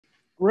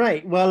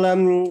Great.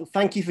 Well,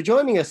 thank you for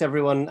joining us,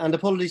 everyone. And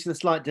apologies for the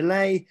slight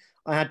delay.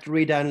 I had to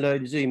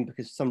re-download Zoom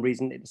because for some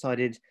reason it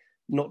decided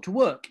not to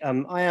work.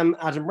 I am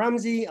Adam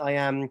Ramsey. I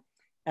am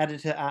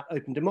editor at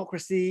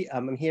openDemocracy.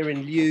 I'm here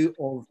in lieu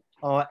of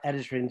our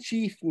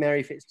editor-in-chief,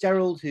 Mary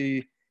Fitzgerald,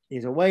 who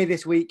is away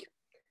this week.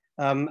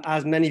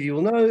 As many of you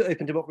will know,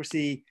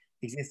 openDemocracy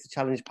exists to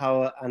challenge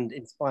power and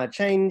inspire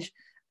change.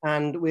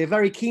 And we're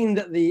very keen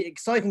that the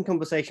exciting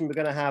conversation we're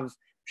going to have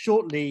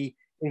shortly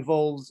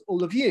involves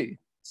all of you.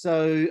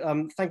 So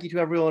thank you to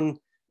everyone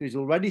who's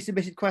already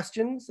submitted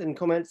questions and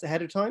comments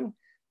ahead of time.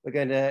 We're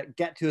going to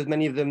get to as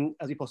many of them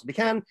as we possibly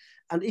can.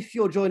 And if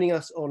you're joining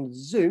us on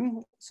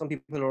Zoom, some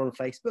people are on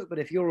Facebook, but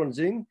if you're on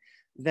Zoom,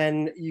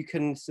 then you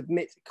can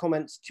submit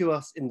comments to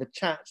us in the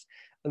chat,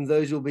 and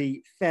those will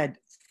be fed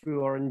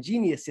through our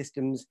ingenious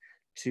systems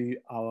to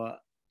our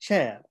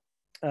chair.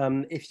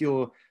 If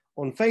you're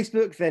on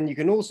Facebook, then you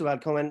can also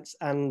add comments,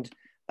 and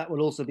that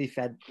will also be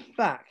fed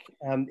back.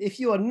 If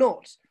you are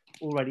not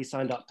already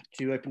signed up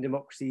to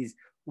openDemocracy's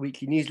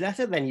weekly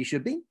newsletter, then you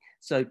should be.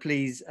 So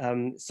please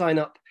sign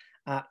up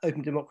at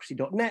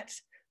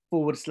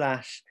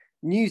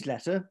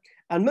opendemocracy.net/newsletter.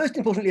 And most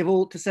importantly of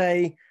all, to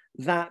say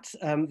that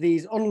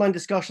these online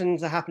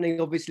discussions are happening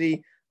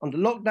obviously under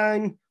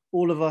lockdown.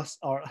 All of us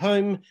are at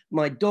home.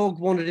 My dog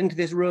wandered into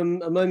this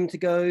room a moment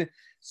ago.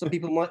 Some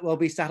people might well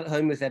be sat at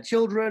home with their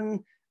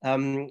children.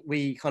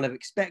 We kind of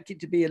expect it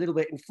to be a little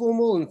bit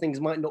informal and things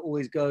might not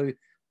always go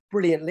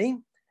brilliantly.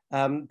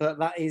 But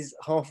that is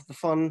half of the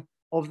fun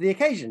of the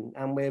occasion.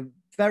 And we're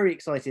very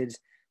excited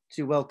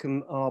to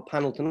welcome our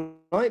panel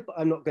tonight, but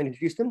I'm not going to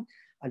introduce them.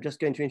 I'm just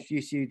going to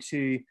introduce you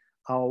to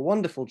our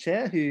wonderful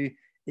chair, who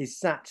is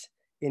sat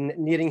in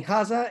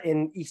Nyíregyháza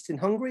in Eastern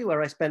Hungary,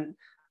 where I spent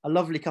a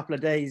lovely couple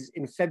of days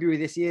in February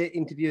this year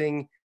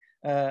interviewing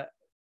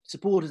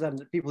supporters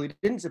and people who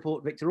didn't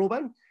support Viktor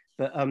Orban.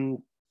 But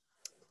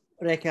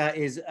Reka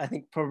is, I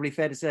think, probably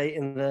fair to say,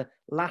 in the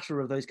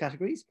latter of those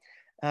categories.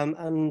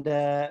 And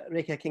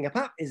Reka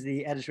Kingapap is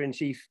the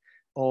editor-in-chief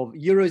of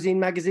Eurozine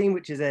magazine,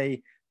 which is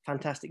a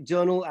fantastic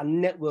journal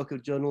and network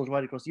of journals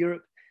right across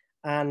Europe,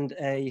 and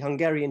a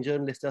Hungarian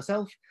journalist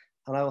herself.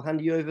 And I will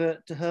hand you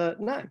over to her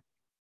now.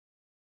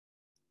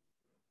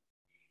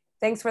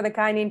 Thanks for the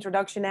kind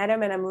introduction,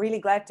 Adam, and I'm really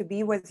glad to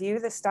be with you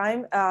this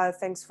time.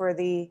 Thanks for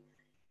the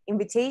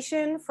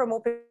invitation from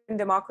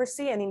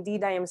openDemocracy, and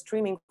indeed I am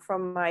streaming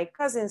from my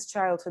cousin's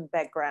childhood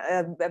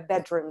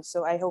bedroom,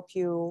 so I hope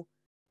you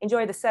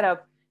enjoy the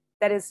setup.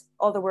 That is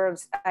all the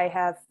words I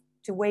have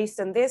to waste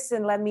on this,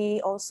 and let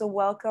me also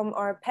welcome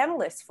our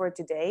panelists for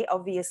today.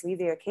 Obviously,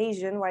 the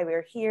occasion why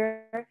we're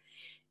here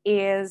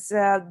is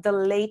the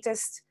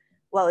latest,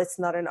 well, it's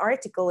not an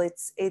article,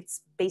 it's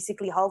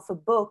basically half a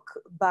book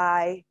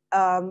by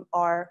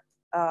our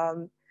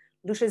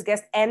Lucia's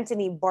guest,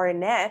 Anthony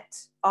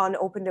Barnett, on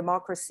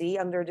openDemocracy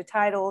under the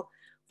title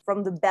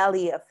From the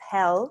Belly of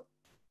Hell.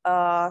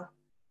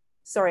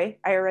 Sorry,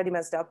 I already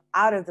messed up.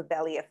 Out of the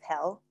Belly of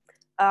Hell.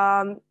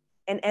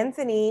 And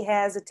Anthony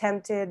has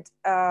attempted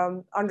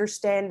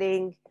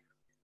understanding,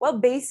 well,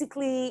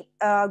 basically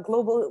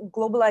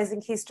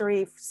globalizing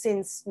history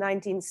since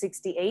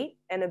 1968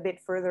 and a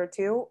bit further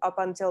too, up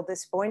until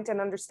this point,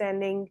 and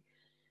understanding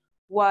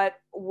what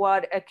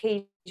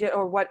occasion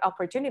or what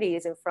opportunity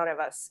is in front of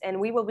us.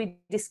 And we will be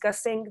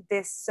discussing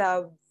this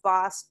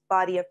vast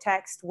body of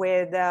text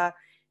with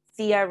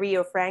Thea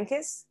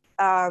Riofrancos,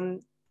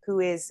 who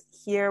is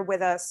here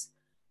with us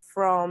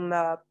from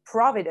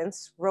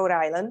Providence, Rhode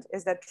Island.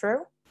 Is that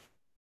true?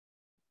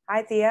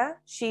 Hi, Thea.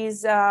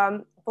 She's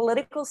a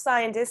political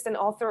scientist and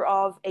author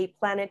of A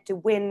Planet to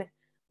Win,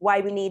 Why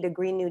We Need a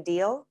Green New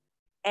Deal,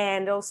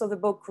 and also the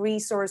book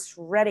Resource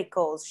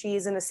Radicals. She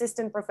is an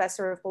assistant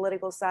professor of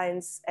political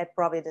science at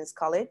Providence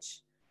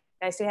College.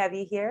 Nice to have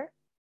you here.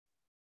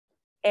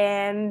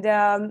 And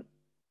I'm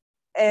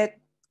a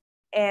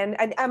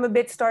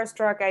bit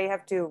starstruck. I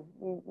have to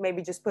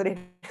maybe just put it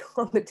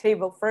on the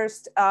table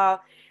first,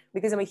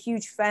 because I'm a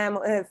huge fan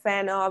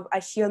of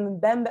Achille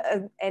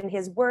Mbembe and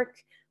his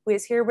work, who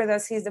is here with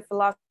us. He's the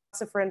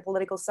philosopher and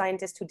political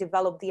scientist who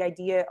developed the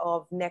idea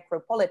of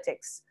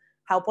necropolitics,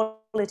 how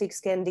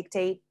politics can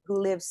dictate who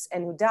lives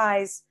and who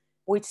dies,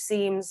 which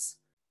seems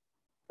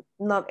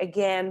not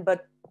again,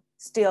 but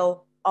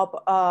still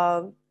up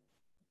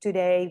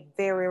today,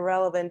 very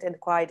relevant and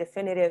quite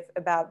definitive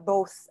about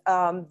both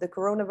the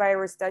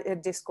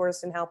coronavirus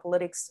discourse and how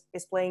politics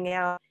is playing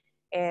out,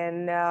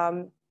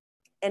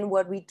 and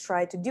what we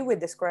try to do with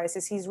this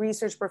crisis. He's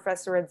research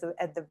professor at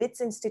the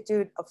Wits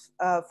Institute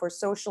for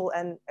Social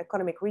and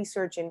Economic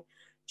Research in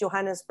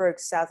Johannesburg,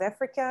 South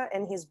Africa,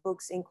 and his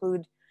books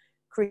include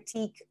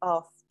Critique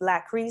of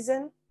Black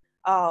Reason,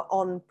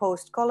 on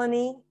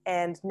post-colonial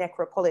and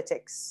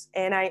necropolitics.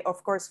 And I,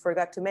 of course,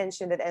 forgot to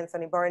mention that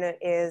Anthony Barnett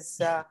is,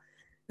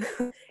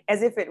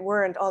 as if it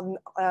weren't on,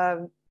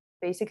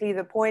 basically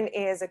the point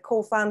is a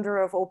co-founder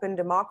of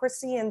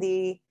openDemocracy and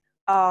the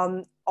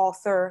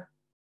author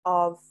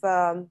of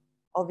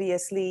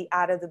obviously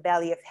Out of the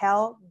Belly of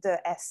Hell, the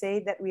essay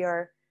that we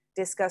are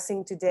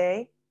discussing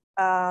today.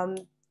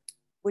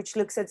 which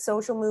looks at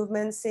social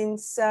movements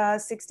since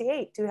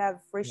 68 to have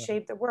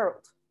reshaped the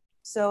world.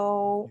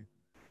 So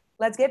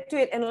let's get to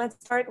it, and let's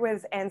start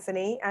with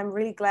Anthony. I'm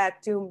really glad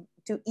to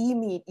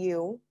meet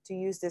you, to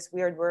use this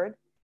weird word.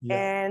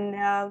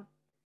 And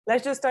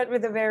let's just start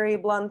with a very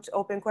blunt,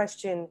 open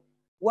question.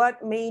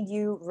 What made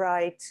you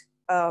write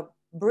a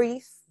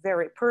brief,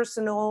 very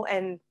personal,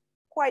 and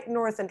quite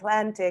North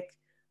Atlantic,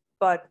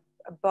 but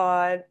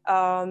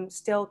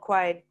still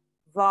quite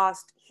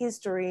vast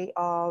history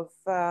of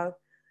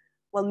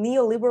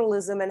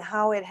neoliberalism and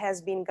how it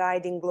has been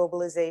guiding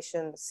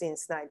globalization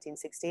since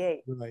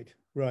 1968?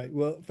 Right.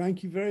 Well,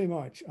 thank you very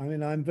much. I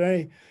mean, I'm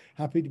very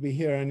happy to be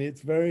here, and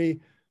it's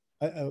very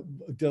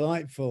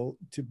delightful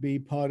to be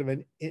part of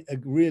a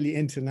really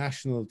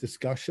international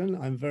discussion.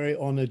 I'm very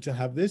honored to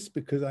have this,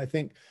 because I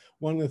think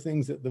one of the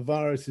things that the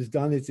virus has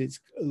done is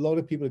a lot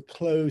of people are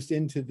closed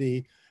into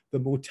the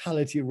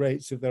mortality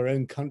rates of their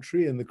own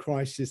country and the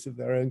crisis of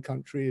their own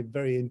country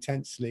very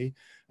intensely.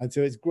 And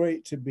so it's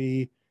great to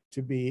be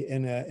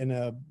in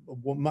a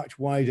much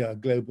wider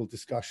global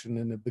discussion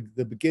in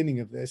the beginning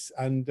of this.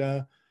 And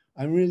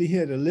I'm really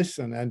here to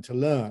listen and to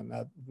learn.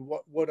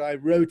 What I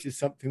wrote is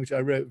something which I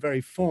wrote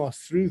very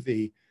fast through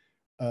the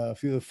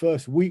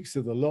first weeks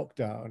of the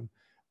lockdown.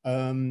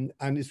 And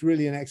it's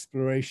really an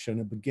exploration,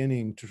 a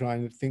beginning to try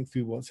and think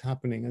through what's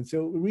happening. And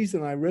so the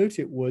reason I wrote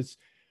it was,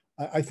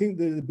 I think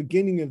that at the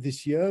beginning of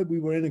this year, we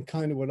were in a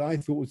kind of what I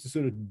thought was a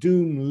sort of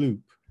doom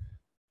loop,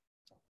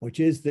 which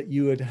is that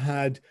you'd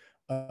have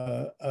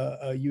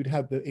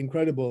the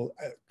incredible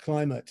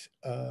climate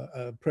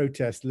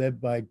protest led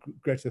by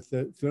Greta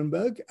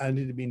Thunberg, and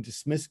it had been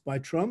dismissed by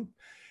Trump.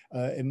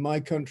 In my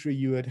country,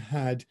 you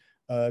had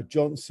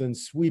Johnson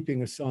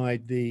sweeping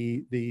aside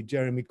the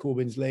Jeremy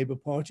Corbyn's Labour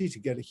Party to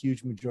get a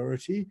huge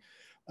majority.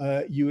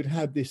 You would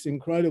have this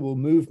incredible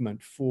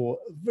movement for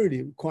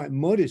really quite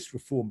modest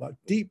reform, but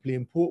deeply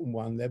important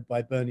one, led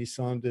by Bernie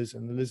Sanders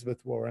and Elizabeth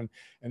Warren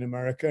in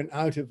America. And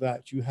out of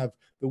that, you have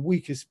the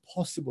weakest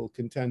possible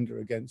contender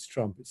against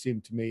Trump, it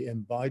seemed to me,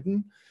 in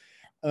Biden.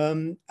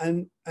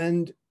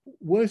 And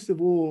worst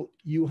of all,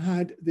 you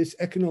had this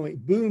economic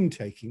boom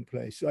taking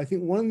place. So I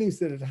think one of the things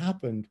that had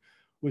happened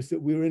was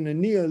that we were in a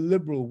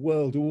neoliberal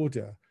world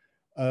order,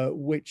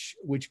 which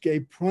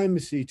gave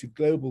primacy to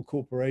global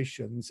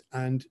corporations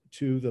and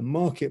to the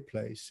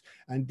marketplace,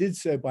 and did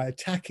so by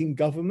attacking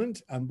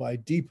government and by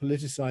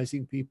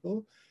depoliticizing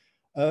people.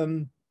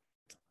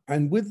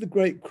 And with the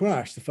great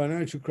crash, the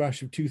financial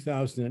crash of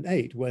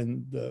 2008,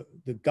 when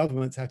the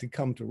governments had to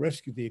come to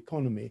rescue the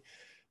economy,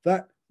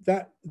 that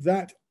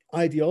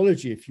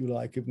ideology, if you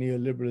like, of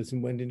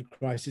neoliberalism went into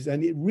crisis,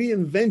 and it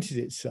reinvented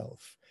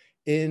itself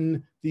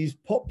in these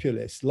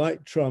populists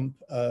like Trump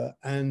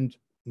and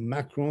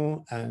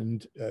Macron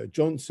and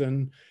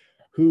Johnson,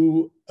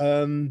 who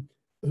were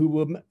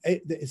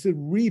sort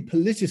of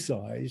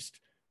repoliticized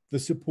the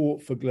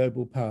support for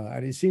global power.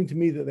 And it seemed to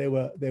me that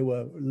they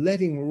were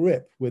letting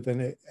rip with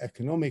an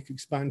economic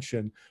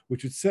expansion,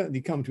 which would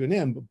certainly come to an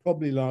end, but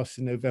probably last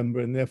in November,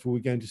 and therefore we're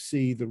going to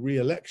see the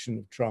re-election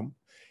of Trump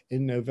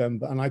in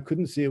November. And I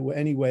couldn't see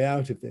any way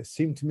out of this. It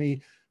seemed to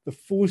me the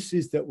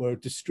forces that were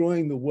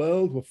destroying the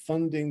world were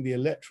funding the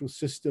electoral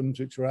systems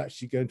which were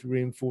actually going to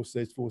reinforce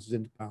those forces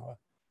into power.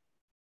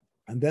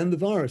 And then the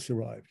virus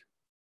arrived.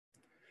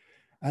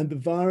 And the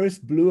virus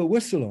blew a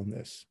whistle on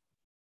this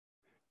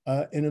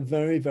in a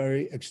very,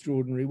 very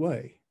extraordinary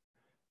way.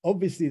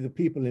 Obviously, the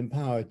people in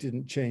power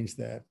didn't change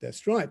their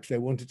stripes. They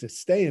wanted to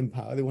stay in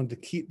power. They wanted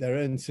to keep their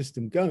own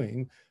system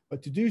going.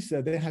 But to do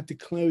so, they had to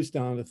close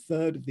down a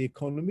third of the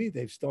economy.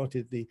 They've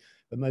started the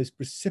most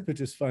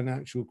precipitous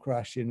financial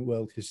crash in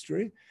world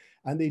history.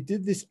 And they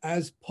did this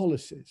as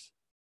policies.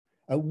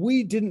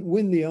 We didn't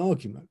win the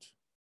argument,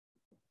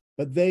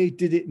 but they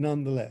did it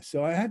nonetheless.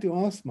 So I had to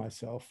ask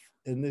myself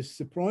in this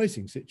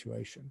surprising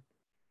situation,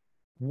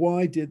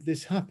 why did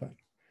this happen?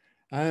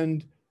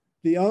 And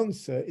the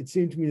answer, it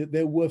seemed to me that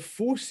there were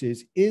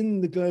forces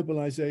in the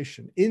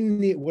globalization,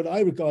 in what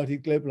I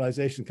regarded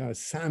globalization kind of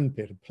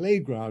sandpit, a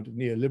playground of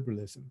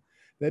neoliberalism.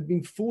 There had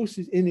been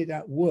forces in it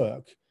at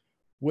work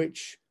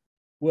which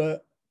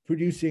were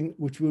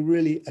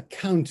really a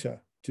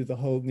counter to the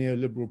whole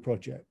neoliberal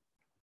project.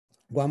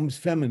 One was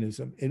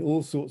feminism in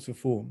all sorts of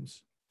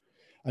forms.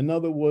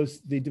 Another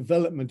was the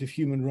development of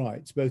human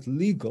rights, both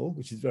legal,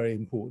 which is very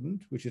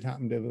important, which had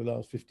happened over the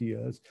last 50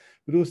 years,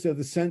 but also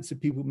the sense of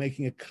people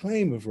making a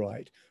claim of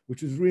right,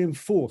 which was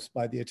reinforced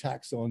by the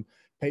attacks on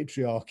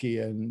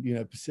patriarchy and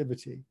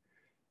passivity.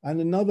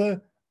 And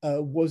another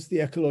was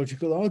the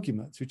ecological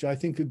arguments, which I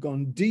think had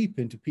gone deep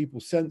into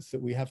people's sense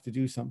that we have to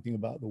do something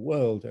about the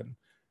world.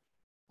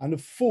 And a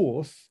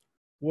fourth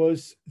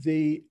was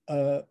a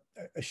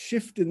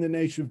shift in the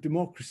nature of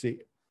democracy,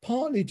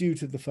 partly due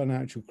to the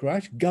financial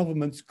crash.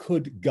 Governments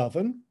could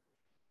govern,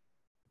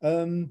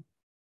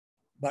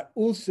 but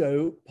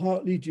also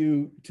partly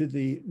due to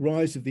the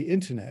rise of the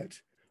internet,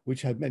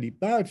 which had many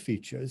bad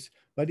features,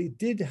 but it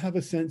did have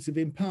a sense of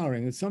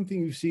empowering. And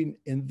something you've seen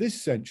in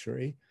this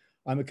century,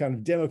 I'm a kind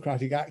of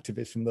democratic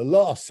activist from the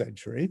last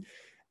century,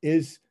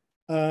 is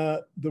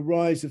the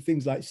rise of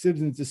things like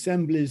citizens'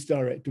 assemblies,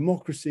 direct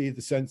democracy,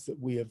 the sense that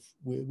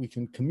we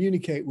can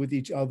communicate with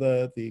each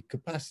other, the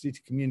capacity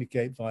to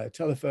communicate via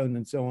telephone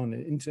and so on,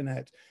 and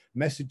internet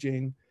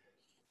messaging.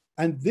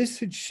 And this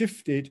had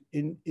shifted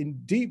in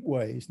deep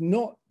ways,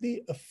 not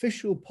the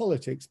official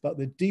politics, but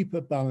the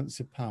deeper balance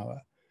of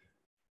power.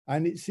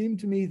 And it seemed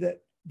to me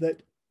that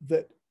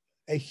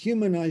a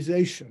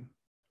humanization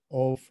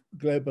of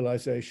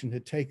globalization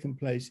had taken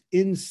place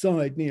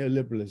inside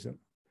neoliberalism,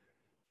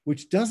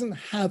 which doesn't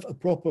have a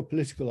proper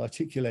political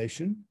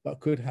articulation, but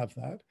could have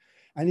that.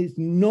 And it's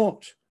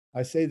not,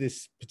 I say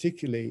this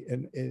particularly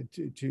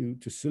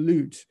to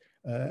salute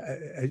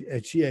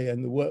Achille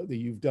and the work that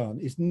you've done,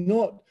 it's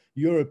not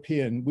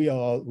European, we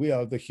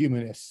are the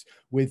humanists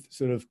with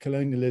sort of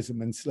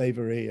colonialism and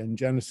slavery and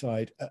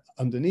genocide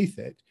underneath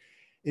it.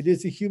 It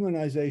is a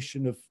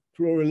humanization of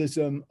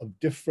pluralism, of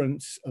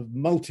difference, of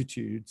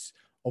multitudes,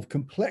 of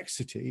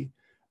complexity,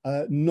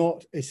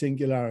 not a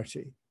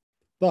singularity.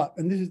 But,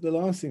 and this is the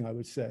last thing I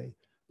would say,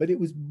 but it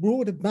was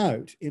brought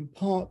about in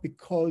part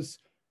because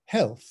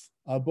health,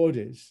 our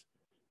bodies,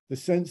 the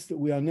sense that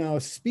we are now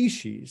a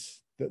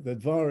species, that the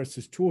virus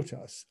has taught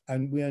us,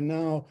 and we are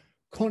now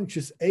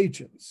conscious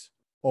agents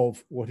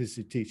of what is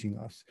it teaching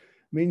us,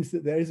 means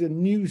that there is a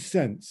new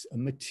sense, a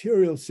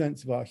material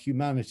sense of our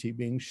humanity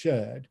being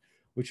shared,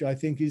 which I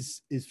think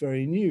is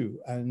very new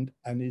and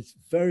is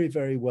very,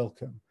 very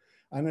welcome.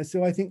 And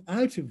so I think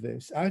out of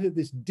this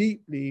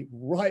deeply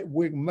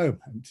right-wing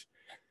moment,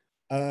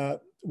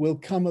 will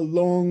come a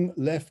long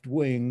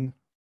left-wing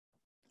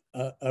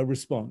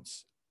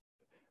response.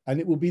 And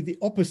it will be the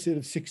opposite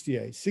of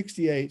 68.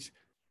 68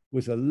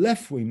 was a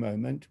left-wing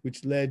moment,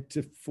 which led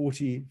to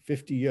 40,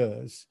 50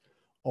 years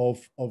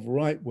of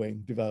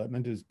right-wing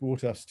development, has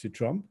brought us to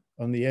Trump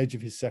on the edge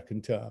of his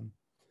second term.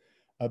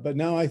 But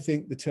now I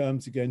think the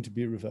terms are going to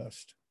be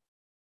reversed.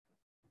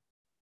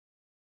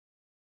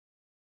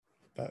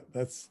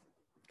 That's...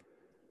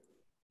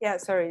 Yeah,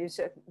 sorry, you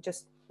should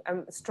just,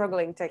 I'm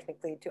struggling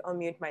technically to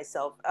unmute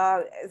myself.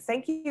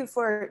 Thank you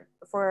for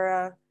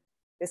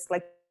this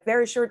like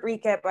very short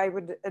recap. I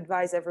would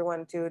advise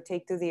everyone to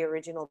take to the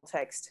original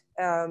text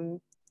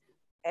and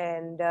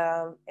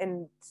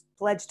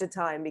pledge the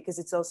time, because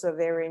it's also a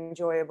very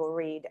enjoyable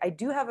read. I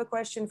do have a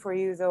question for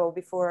you though,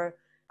 before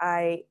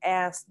I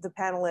ask the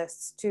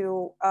panelists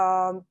to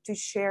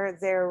share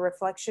their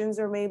reflections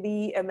or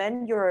maybe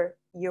amend your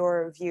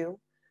view.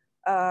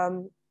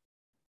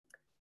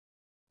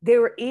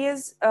 There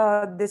is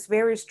this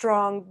very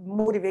strong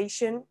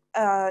motivation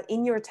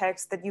in your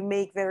text that you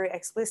make very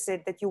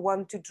explicit, that you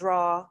want to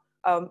draw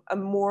a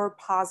more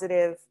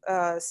positive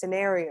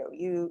scenario.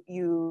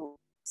 You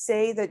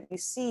say that you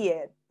see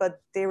it,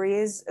 but there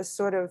is a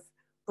sort of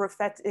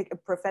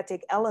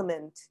prophetic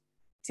element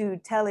to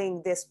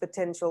telling this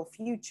potential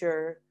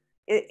future.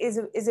 It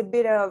is a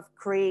bit of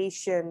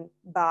creation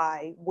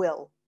by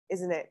will,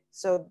 isn't it?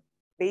 So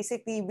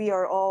basically we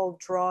are all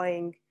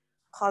drawing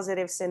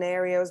positive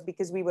scenarios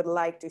because we would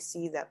like to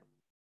see them.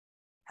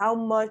 How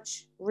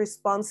much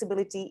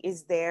responsibility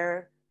is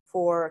there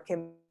for a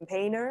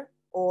campaigner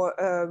or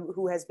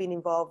who has been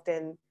involved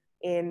in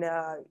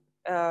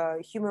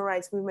human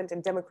rights movement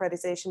and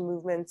democratization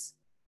movements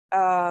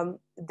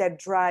that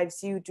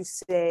drives you to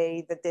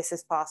say that this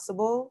is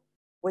possible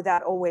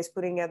without always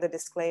putting out the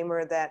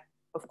disclaimer that,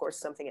 of course,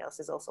 something else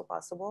is also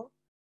possible?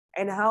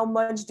 And how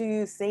much do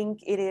you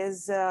think it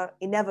is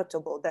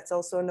inevitable? That's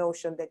also a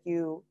notion that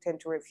you tend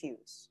to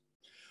refuse.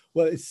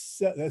 Well,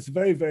 that's a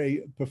very,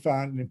 very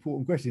profound and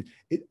important question.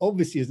 It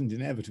obviously isn't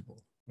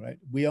inevitable, right?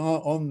 We are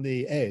on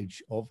the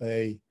edge of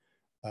a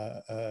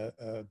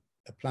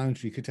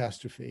planetary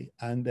catastrophe,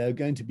 and there are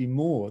going to be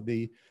more.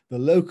 The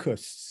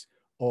locusts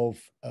of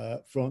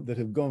that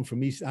have gone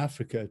from East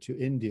Africa to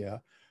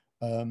India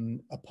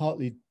are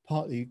partly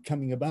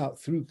coming about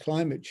through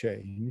climate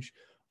change.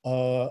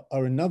 Are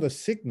another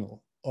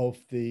signal of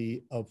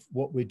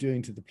what we're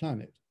doing to the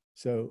planet.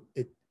 So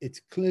it's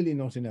clearly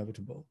not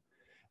inevitable.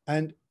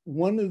 And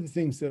one of the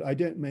things that I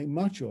don't make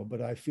much of, but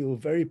I feel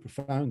very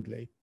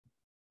profoundly,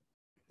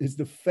 is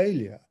the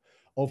failure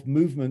of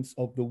movements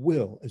of the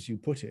will, as you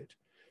put it,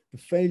 the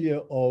failure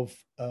of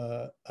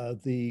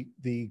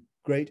the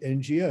great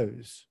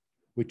NGOs,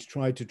 which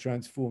tried to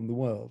transform the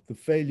world, the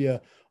failure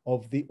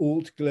of the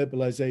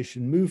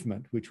alt-globalization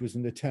movement, which was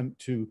an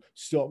attempt to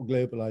stop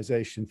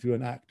globalization through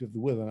an act of the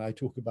will. And I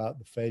talk about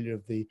the failure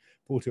of the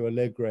Porto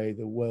Alegre,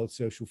 the World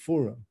Social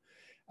Forum.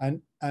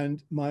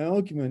 And my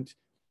argument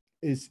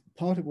is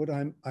part of what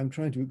I'm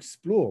trying to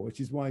explore, which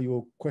is why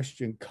your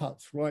question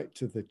cuts right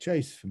to the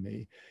chase for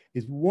me,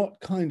 is what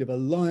kind of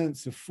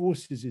alliance of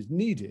forces is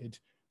needed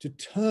to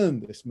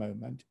turn this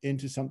moment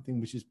into something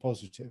which is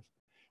positive.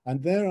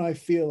 And there I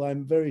feel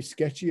I'm very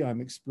sketchy.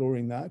 I'm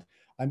exploring that.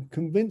 I'm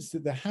convinced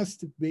that there has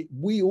to be,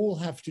 we all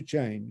have to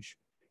change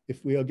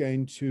if we are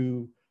going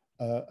to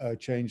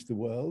change the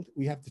world.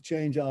 We have to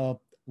change our,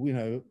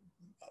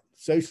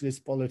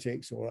 socialist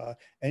politics or our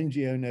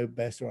NGO know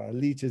best or our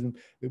elitism.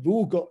 We've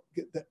all got,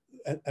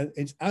 and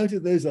it's out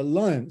of those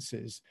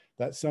alliances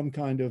that some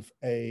kind of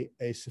a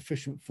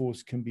sufficient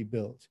force can be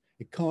built.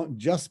 It can't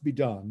just be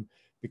done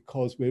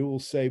because we all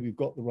say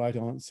we've got the right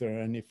answer,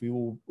 and if we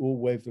all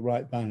wave the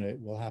right banner,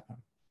 it will happen.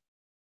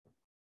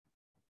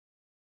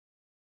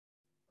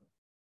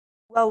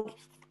 Well,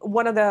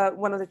 one of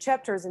the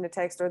chapters in the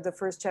text, or the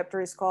first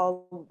chapter, is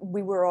called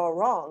 "We Were All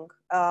Wrong,"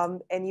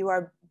 and you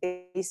are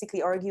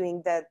basically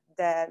arguing that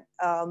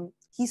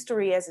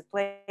history, as it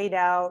played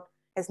out,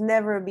 has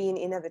never been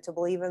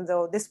inevitable, even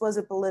though this was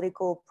a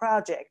political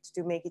project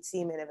to make it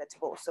seem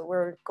inevitable. So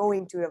we're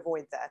going to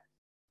avoid that.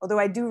 Although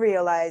I do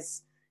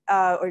realize,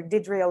 or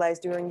did realize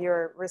during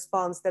your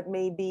response, that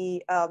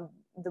maybe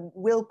the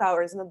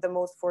willpower is not the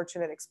most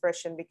fortunate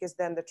expression, because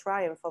then the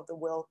triumph of the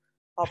will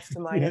pops to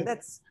mind, and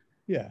that's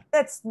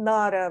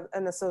not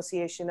an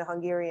association a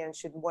Hungarian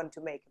should want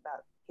to make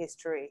about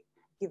history,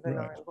 given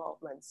our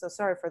involvement. So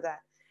sorry for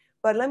that.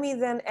 But let me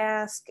then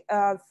ask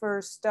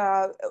first,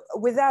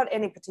 without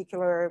any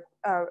particular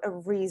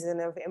reason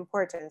of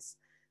importance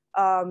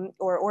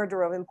or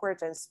order of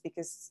importance,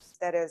 because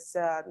that is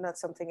not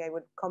something I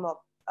would come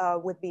up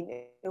with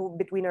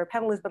between our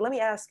panelists. But let me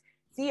ask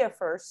Thea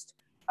first,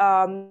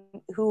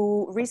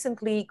 who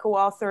recently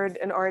co-authored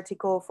an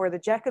article for the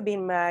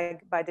Jacobin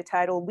mag by the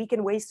title "We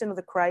Can Waste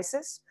Another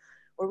Crisis,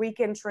 or We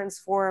Can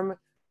Transform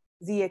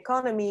the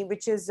Economy,"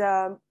 which is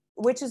a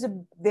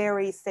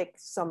very thick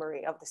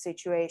summary of the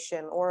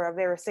situation, or a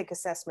very thick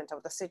assessment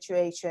of the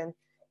situation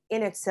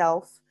in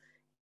itself,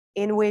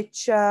 in which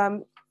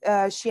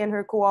she and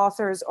her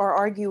co-authors are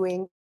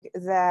arguing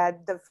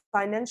that the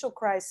financial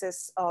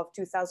crisis of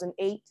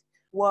 2008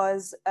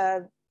 was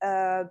a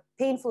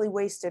painfully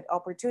wasted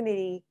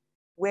opportunity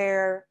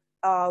where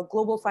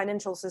global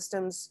financial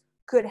systems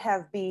could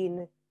have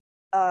been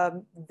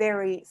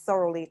very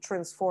thoroughly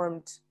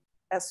transformed,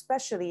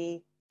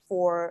 especially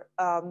for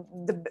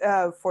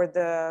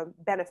the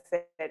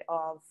benefit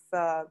of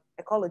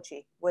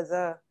ecology, with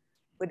a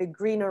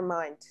greener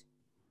mind.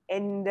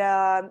 And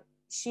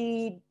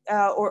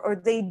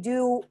they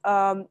do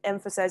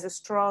emphasize a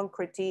strong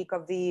critique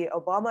of the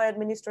Obama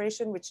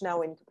administration, which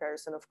now in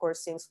comparison, of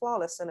course, seems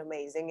flawless and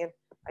amazing. And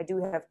I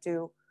do have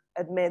to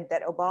admit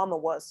that Obama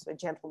was a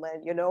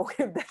gentleman, you know,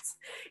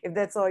 if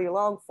that's all you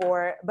long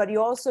for. But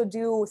you also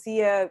do,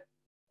 Thea,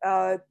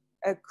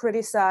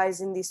 criticize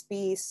in this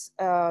piece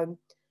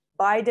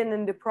Biden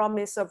and the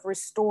promise of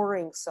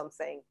restoring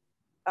something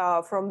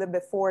from the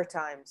before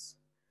times.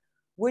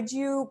 Would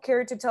you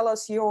care to tell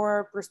us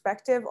your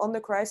perspective on the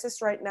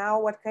crisis right now,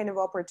 what kind of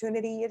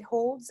opportunity it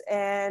holds,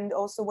 and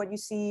also what you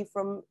see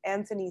from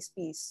Anthony's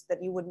piece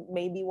that you would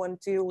maybe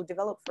want to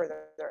develop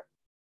further?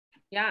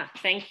 Yeah,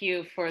 thank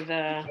you for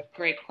the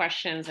great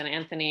questions, and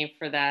Anthony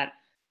for that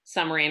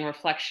summary and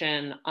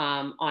reflection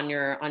on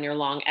your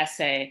long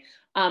essay.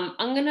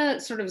 I'm going to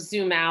sort of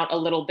zoom out a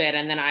little bit,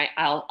 and then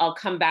I'll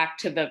come back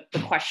to the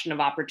question of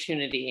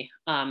opportunity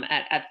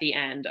at the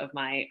end of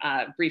my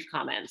brief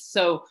comments.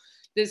 So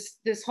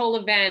this whole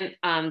event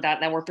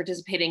that we're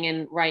participating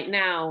in right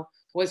now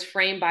was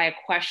framed by a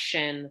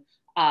question.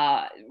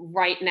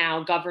 Right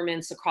now,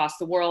 governments across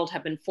the world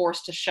have been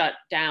forced to shut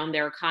down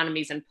their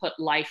economies and put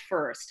life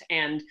first.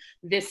 And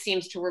this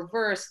seems to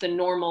reverse the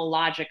normal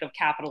logic of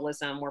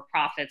capitalism, where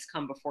profits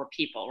come before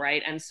people,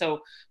 right? And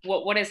so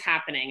what is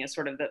happening is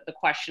sort of the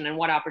question, and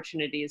what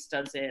opportunities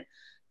does it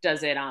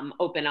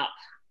open up?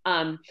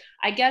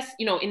 I guess,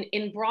 you know,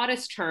 in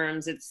broadest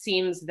terms, it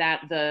seems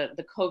that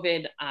the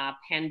COVID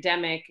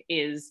pandemic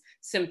is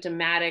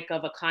symptomatic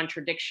of a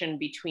contradiction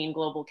between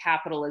global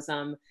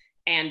capitalism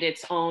and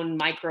its own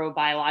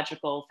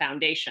microbiological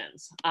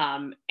foundations.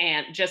 And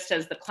just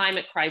as the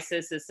climate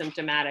crisis is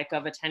symptomatic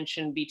of a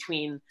tension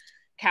between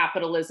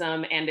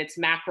capitalism and its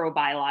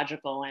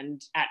macrobiological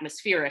and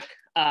atmospheric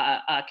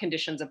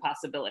conditions of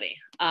possibility.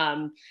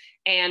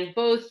 And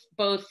both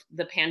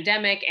the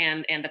pandemic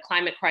and the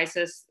climate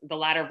crisis, the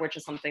latter of which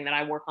is something that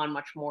I work on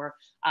much more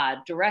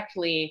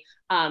directly,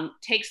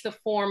 takes the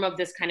form of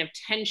this kind of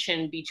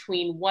tension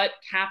between what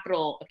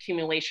capital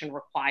accumulation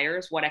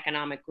requires, what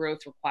economic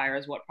growth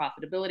requires, what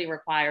profitability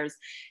requires,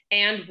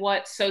 and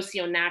what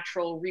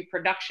socio-natural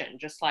reproduction,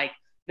 just like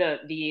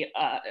the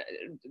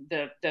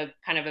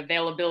kind of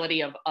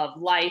availability of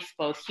life,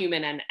 both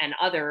human and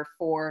other,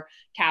 for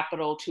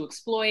capital to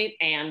exploit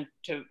and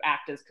to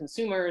act as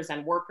consumers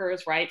and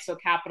workers, right? So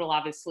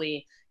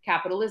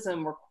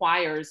capitalism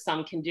requires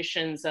some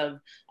conditions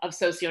of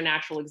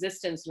socio-natural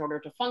existence in order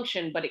to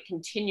function, but it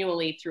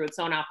continually, through its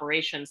own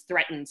operations,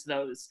 threatens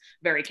those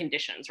very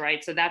conditions,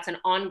 right? So that's an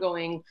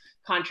ongoing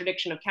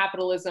contradiction of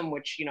capitalism,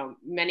 which, you know,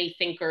 many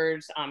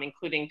thinkers,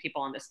 including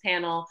people on this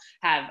panel,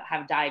 have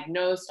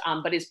diagnosed,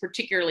 but is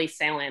particularly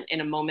salient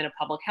in a moment of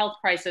public health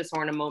crisis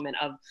or in a moment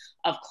of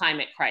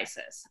climate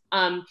crisis.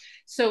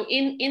 So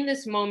in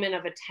this moment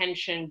of a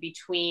tension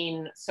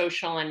between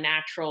social and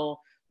natural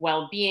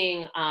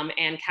well-being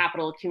and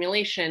capital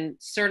accumulation,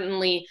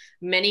 certainly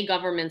many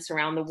governments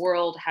around the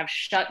world have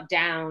shut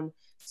down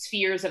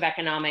spheres of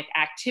economic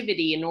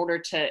activity in order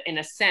to, in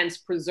a sense,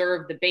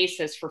 preserve the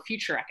basis for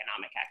future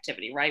economic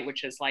activity, right?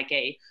 Which is like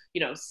a,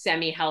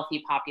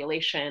 semi-healthy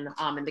population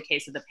in the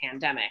case of the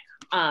pandemic.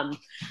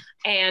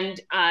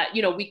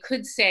 We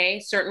could say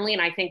certainly,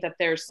 and I think that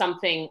there's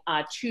something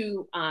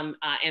to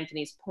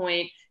Anthony's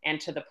point and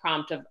to the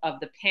prompt of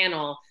the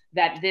panel,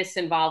 that this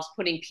involves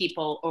putting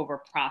people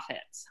over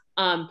profits.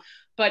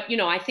 But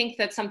I think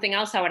that something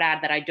else I would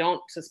add that I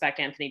don't suspect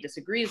Anthony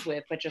disagrees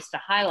with, but just to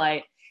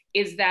highlight,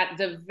 is that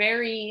the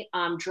very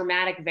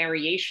dramatic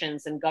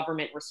variations in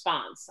government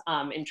response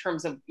in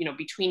terms of,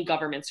 between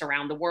governments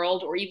around the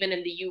world, or even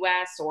in the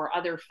US or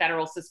other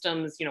federal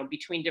systems,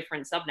 between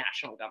different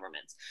subnational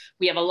governments.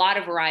 We have a lot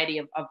of variety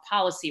of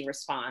policy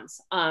response.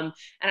 And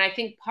I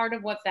think part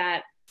of what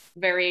that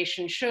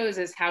variation shows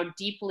is how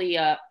deeply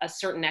a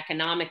certain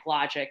economic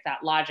logic,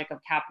 that logic of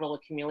capital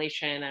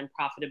accumulation and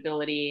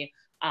profitability,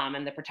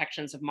 and the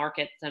protections of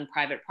markets and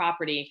private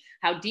property,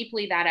 how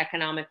deeply that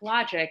economic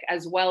logic,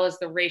 as well as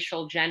the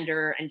racial,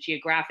 gender, and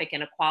geographic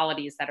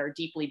inequalities that are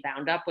deeply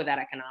bound up with that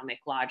economic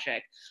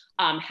logic,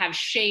 have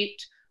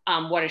shaped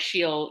what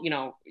Achille,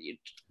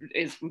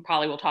 is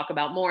probably will talk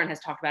about more and has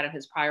talked about in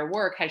his prior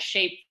work, has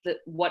shaped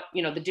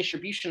the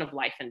distribution of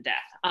life and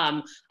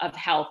death, of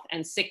health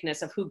and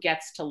sickness, of who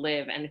gets to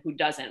live and who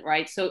doesn't,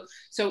 right? So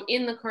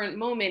in the current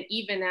moment,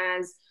 even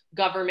as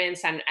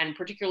governments and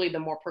particularly the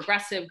more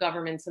progressive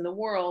governments in the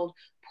world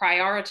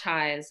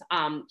prioritize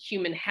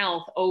human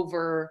health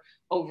over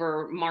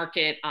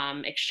market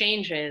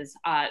exchanges,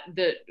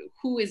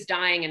 who is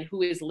dying and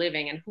who is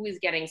living and who is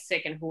getting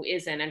sick and who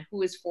isn't, and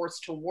who is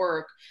forced to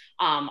work,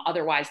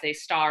 otherwise they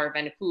starve,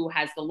 and who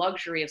has the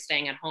luxury of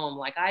staying at home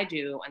like I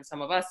do and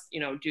some of us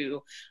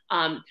do,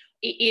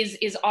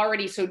 is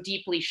already so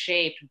deeply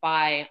shaped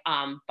by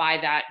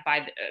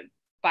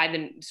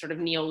the sort of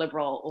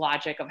neoliberal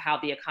logic of how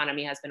the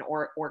economy has been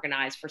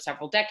organized for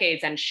several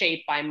decades, and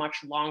shaped by a much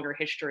longer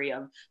history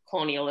of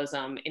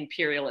colonialism,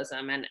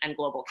 imperialism, and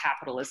global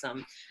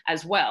capitalism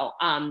as well.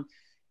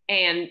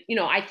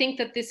 I think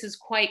that this is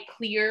quite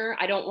clear.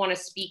 I don't want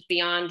to speak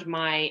beyond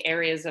my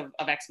areas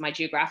my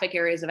geographic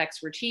areas of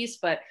expertise,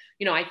 but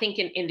I think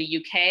in the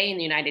UK, in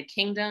the United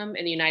Kingdom,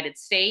 in the United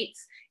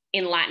States,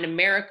 in Latin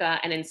America,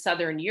 and in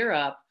Southern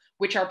Europe,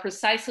 which are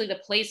precisely the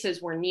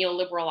places where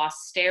neoliberal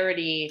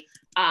austerity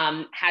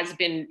has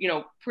been,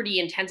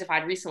 pretty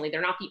intensified recently.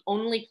 They're not the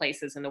only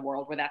places in the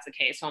world where that's the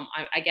case. So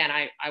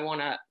I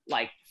want to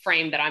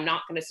frame that I'm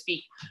not going to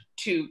speak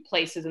to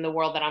places in the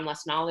world that I'm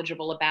less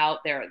knowledgeable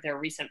about their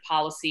recent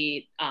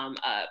policy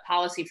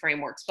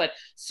frameworks, but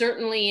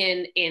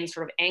certainly in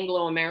sort of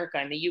Anglo-America,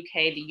 in the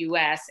UK, the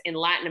US, in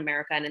Latin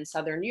America, and in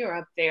Southern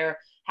Europe, there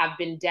have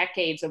been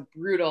decades of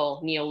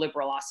brutal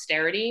neoliberal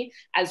austerity,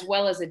 as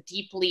well as a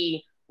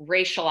deeply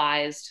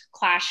racialized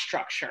class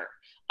structure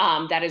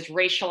that is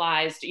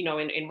racialized,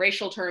 in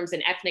racial terms,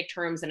 in ethnic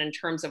terms, and in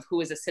terms of who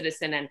is a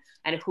citizen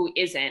and who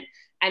isn't.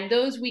 And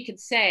those, we could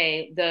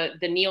say, the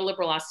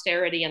neoliberal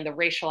austerity and the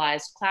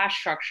racialized class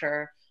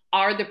structure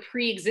are the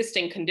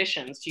pre-existing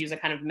conditions, to use a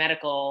kind of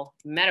medical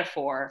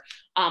metaphor,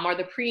 are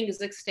the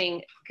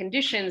pre-existing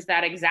conditions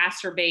that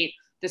exacerbate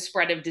the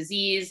spread of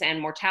disease and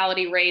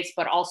mortality rates,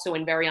 but also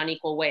in very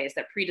unequal ways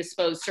that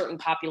predispose certain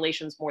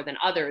populations more than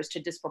others to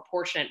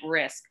disproportionate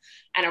risk,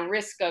 and a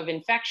risk of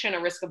infection, a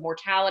risk of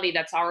mortality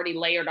that's already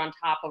layered on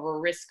top of a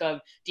risk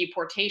of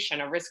deportation,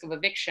 a risk of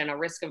eviction, a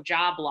risk of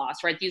job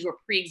loss, right? These were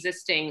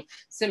pre-existing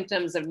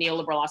symptoms of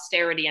neoliberal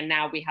austerity, and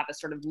now we have a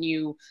sort of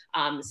new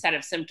set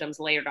of symptoms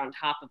layered on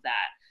top of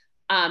that.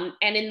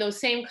 And in those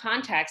same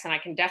contexts, and I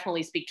can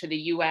definitely speak to the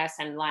US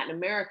and Latin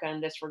America in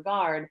this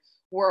regard,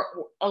 where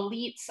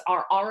elites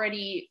are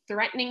already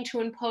threatening to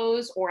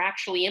impose or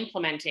actually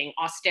implementing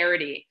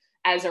austerity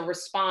as a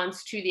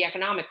response to the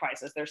economic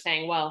crisis. They're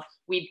saying, well,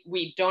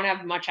 we don't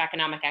have much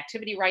economic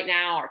activity right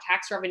now, our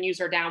tax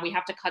revenues are down, we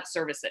have to cut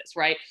services,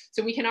 right?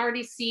 So we can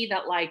already see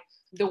that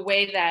the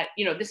way that,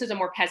 this is a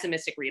more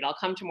pessimistic read. I'll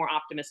come to more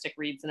optimistic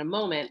reads in a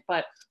moment,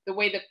 but the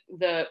way that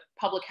the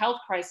public health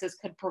crisis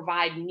could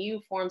provide new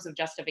forms of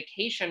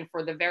justification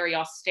for the very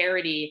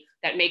austerity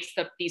that makes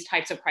these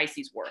types of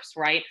crises worse,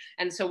 right?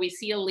 And so we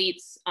see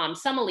elites,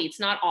 some elites,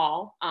 not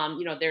all,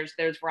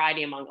 there's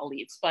variety among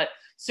elites, but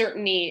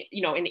certainly,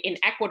 in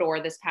Ecuador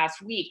this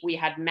past week, we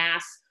had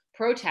mass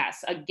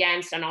protests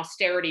against an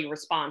austerity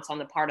response on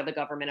the part of the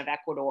government of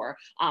Ecuador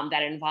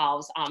that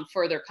involves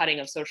further cutting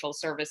of social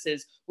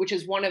services, which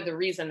is one of the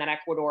reasons that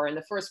Ecuador in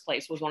the first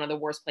place was one of the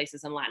worst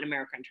places in Latin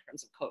America in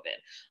terms of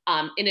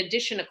COVID. In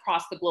addition,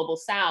 across the global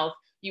South,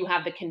 you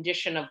have the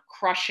condition of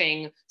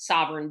crushing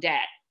sovereign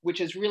debt,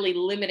 which is really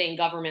limiting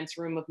government's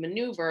room of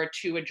maneuver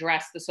to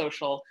address the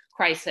social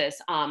crisis,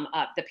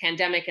 the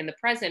pandemic in the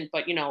present,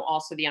 but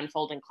also the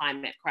unfolding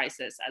climate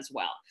crisis as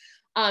well.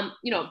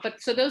 But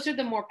so those are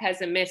the more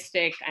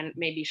pessimistic and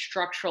maybe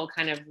structural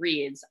kind of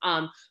reads.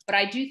 But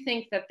I do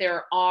think that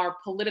there are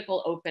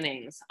political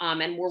openings,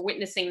 and we're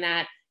witnessing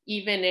that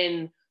even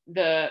in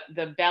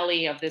the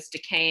belly of this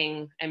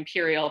decaying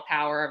imperial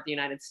power of the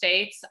United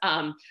States.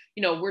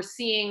 We're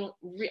seeing,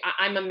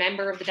 I'm a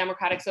member of the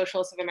Democratic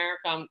Socialists of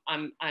America.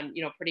 I'm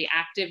pretty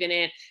active in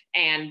it.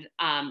 And,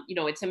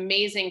 it's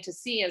amazing to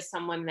see, as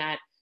someone that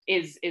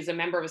is a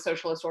member of a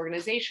socialist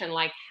organization,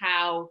 like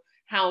how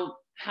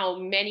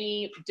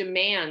many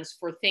demands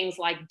for things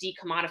like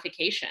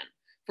decommodification,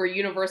 for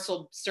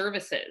universal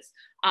services,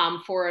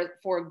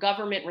 for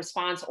government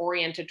response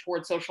oriented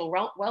towards social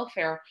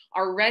welfare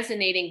are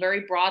resonating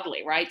very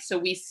broadly, right? So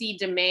we see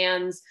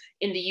demands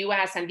in the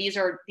US, and these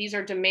are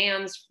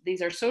demands,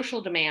 these are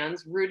social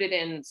demands rooted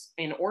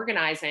in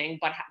organizing,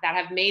 but that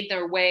have made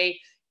their way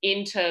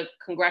into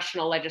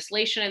congressional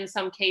legislation in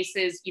some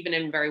cases, even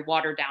in very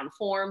watered down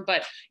form,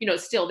 but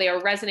still they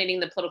are resonating in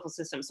the political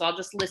system. So I'll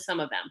just list some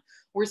of them.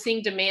 We're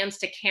seeing demands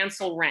to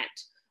cancel rent,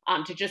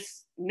 to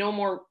just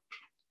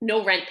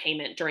no rent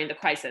payment during the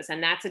crisis.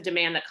 And that's a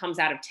demand that comes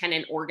out of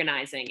tenant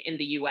organizing in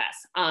the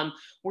US.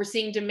 We're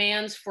seeing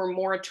demands for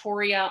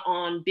moratoria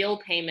on bill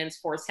payments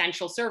for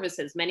essential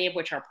services, many of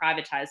which are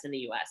privatized in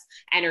the US.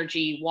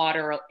 Energy,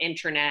 water,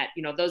 internet,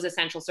 those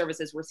essential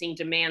services. We're seeing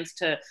demands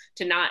to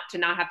not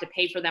have to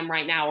pay for them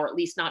right now, or at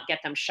least not get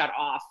them shut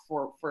off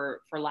for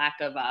lack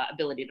of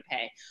ability to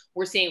pay.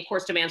 We're seeing, of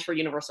course, demands for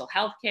universal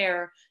health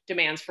care,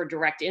 demands for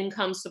direct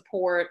income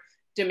support,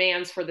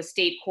 demands for the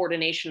state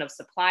coordination of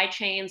supply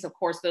chains. Of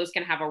course, those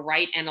can have a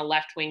right and a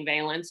left-wing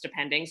valence,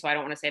 depending. So I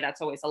don't want to say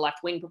that's always a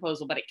left-wing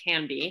proposal, but it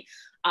can be.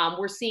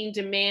 We're seeing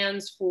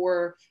demands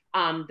for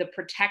the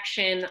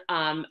protection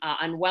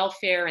and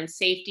welfare and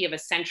safety of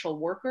essential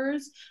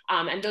workers.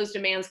 And those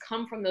demands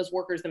come from those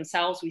workers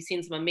themselves. We've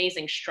seen some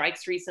amazing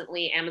strikes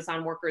recently,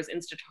 Amazon workers,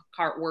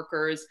 Instacart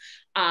workers.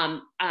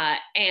 And,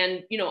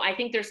 I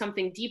think there's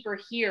something deeper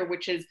here,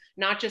 which is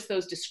not just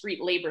those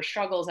discrete labor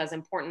struggles, as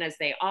important as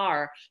they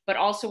are, but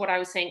also what I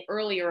was saying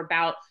earlier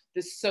about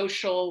the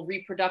social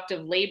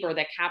reproductive labor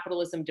that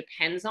capitalism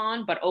depends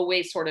on, but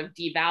always sort of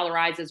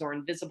devalorizes or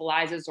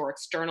invisibilizes or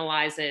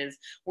externalizes.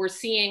 We're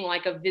seeing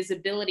like a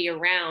visibility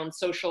around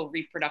social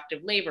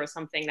reproductive labor,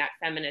 something that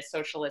feminist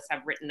socialists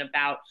have written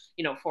about,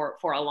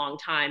 for a long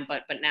time,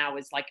 but now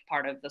is like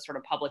part of the sort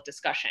of public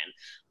discussion.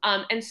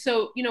 And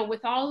so,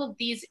 with all of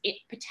these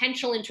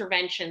potential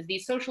interventions,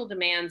 these social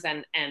demands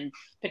and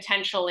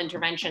potential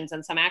interventions,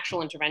 and some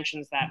actual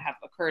interventions that have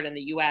occurred in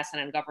the US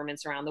and in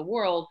governments around the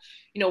world,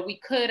 we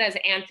could, as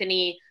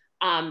Anthony,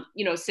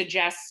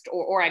 suggest,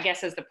 or I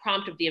guess as the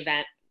prompt of the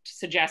event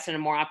suggests in a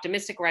more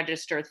optimistic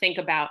register, think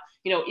about,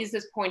 is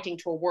this pointing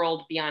to a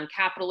world beyond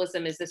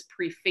capitalism? Is this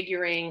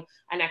prefiguring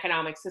an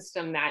economic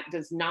system that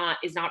is not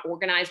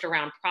organized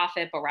around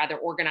profit, but rather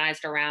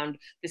organized around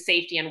the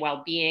safety and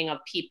well-being of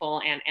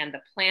people and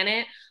the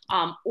planet?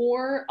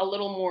 Or a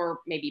little more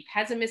maybe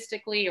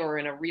pessimistically, or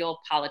in a real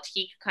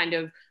politique kind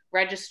of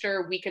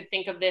register, we could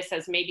think of this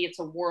as maybe it's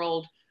a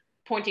world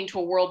pointing to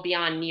a world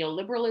beyond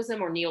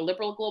neoliberalism or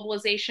neoliberal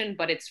globalization,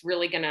 but it's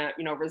really going to,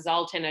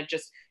 result in a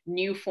just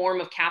new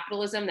form of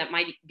capitalism that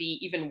might be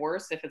even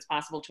worse, if it's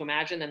possible to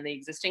imagine, than the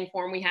existing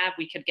form we have.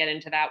 We could get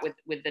into that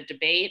with the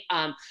debate.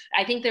 I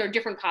think there are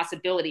different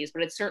possibilities,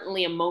 but it's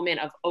certainly a moment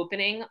of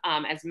opening,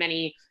 as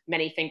many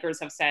thinkers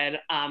have said,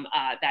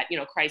 that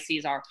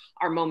crises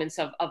are moments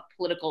of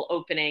political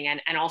opening,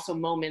 and also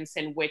moments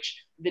in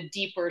which the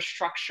deeper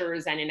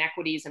structures and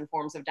inequities and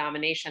forms of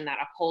domination that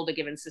uphold a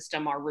given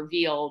system are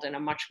revealed in a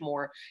much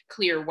more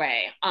clear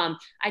way.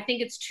 I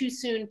think it's too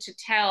soon to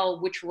tell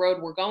which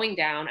road we're going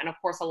down, and of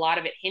course a lot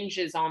of it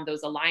hinges on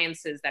those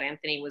alliances that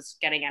Anthony was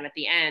getting at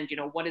the end.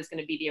 What is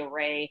going to be the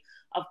array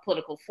of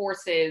political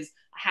forces?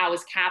 How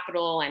is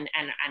capital and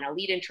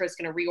elite interests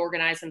going to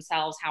reorganize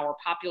themselves? How are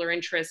popular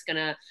interests going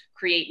to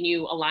create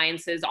new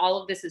alliances? All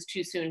of this is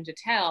too soon to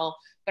tell.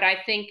 But I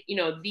think,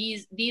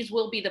 these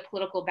will be the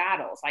political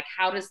battles. Like,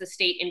 how does the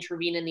state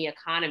intervene in the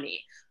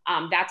economy?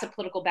 That's a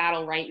political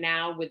battle right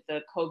now with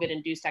the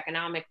COVID-induced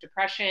economic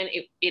depression.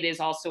 It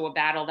is also a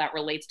battle that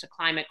relates to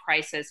climate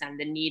crisis and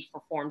the need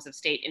for forms of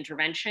state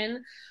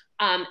intervention.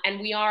 And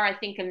we are, I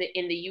think, in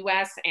the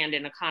US and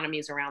in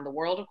economies around the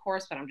world, of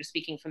course, but I'm just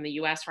speaking from the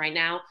US right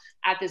now,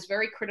 at this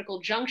very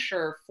critical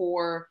juncture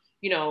for,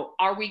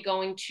 are we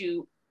going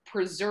to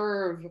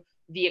preserve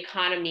the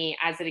economy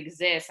as it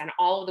exists and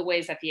all of the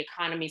ways that the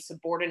economy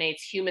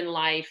subordinates human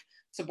life,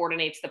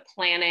 subordinates the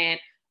planet,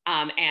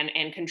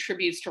 and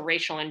contributes to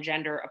racial and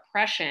gender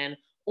oppression?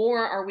 Or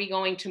are we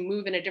going to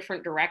move in a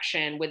different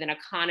direction with an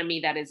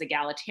economy that is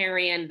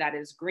egalitarian, that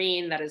is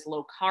green, that is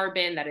low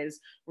carbon, that is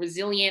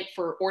resilient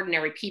for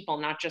ordinary people,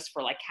 not just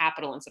for like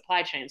capital and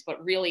supply chains,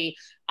 but really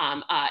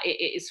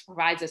it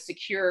provides a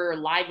secure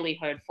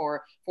livelihood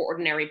for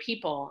ordinary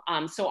people?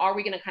 So are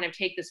we going to kind of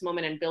take this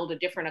moment and build a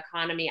different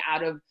economy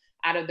out of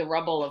the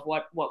rubble of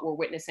what we're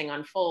witnessing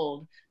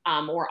unfold?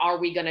 Or are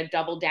we going to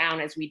double down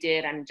as we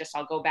did? And just,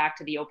 I'll go back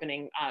to the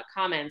opening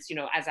comments,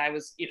 as I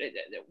was,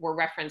 were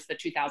referenced the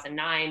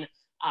 2009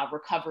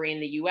 recovery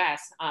in the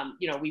US.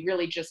 We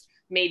really just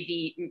made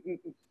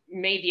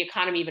the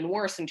economy even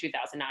worse in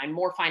 2009,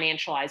 more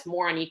financialized,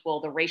 more unequal.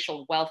 The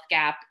racial wealth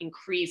gap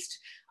increased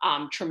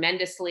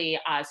tremendously.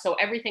 So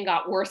everything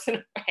got worse in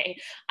a way.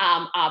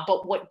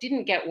 But what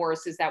didn't get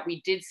worse is that we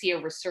did see a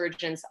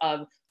resurgence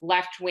of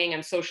left-wing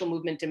and social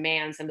movement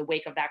demands in the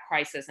wake of that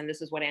crisis. And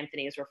this is what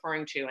Anthony is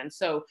referring to. And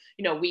so,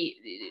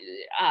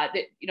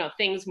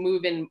 things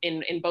move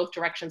in both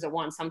directions at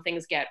once. Some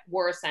things get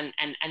worse and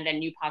then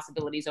new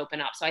possibilities open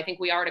up. So I think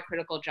we are at a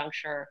critical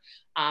juncture,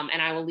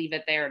 and I will leave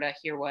it there to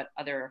hear what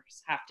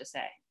others have to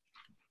say.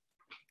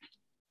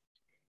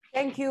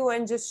 Thank you.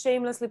 And just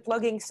shamelessly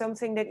plugging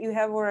something that you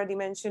have already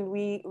mentioned,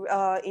 we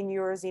in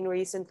your zine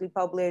recently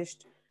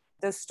published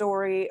the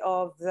story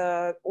of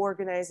the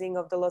organizing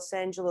of the Los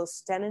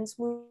Angeles tenants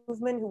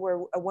movement, who were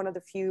one of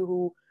the few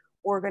who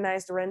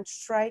organized the rent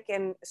strike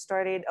and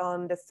started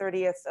on the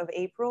 30th of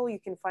April. You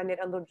can find it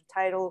under the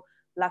title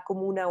La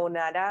Comuna o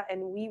Nada.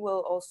 And we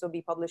will also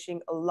be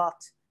publishing a lot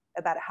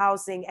about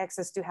housing,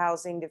 access to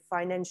housing, the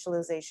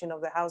financialization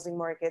of the housing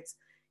markets,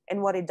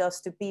 and what it does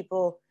to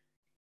people,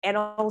 and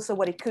also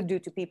what it could do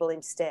to people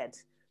instead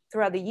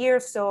throughout the year.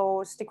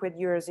 So stick with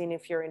your zine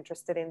if you're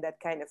interested in that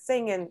kind of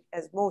thing. And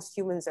as most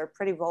humans are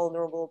pretty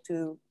vulnerable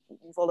to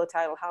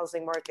volatile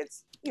housing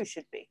markets, you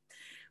should be.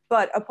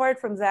 But apart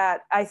from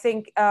that, I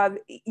think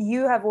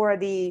you have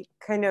already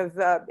kind of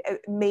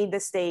made the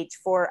stage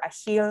for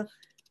Achille,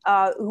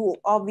 who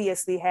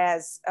obviously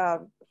has,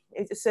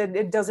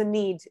 it doesn't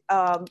need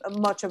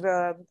much of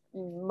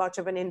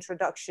an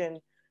introduction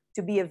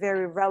to be a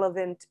very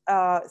relevant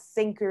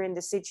thinker in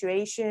the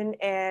situation.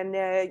 And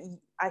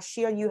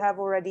Achille, you have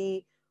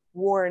already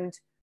warned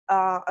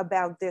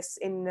about this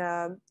in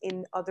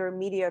other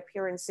media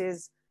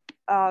appearances,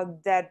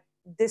 that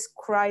this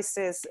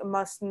crisis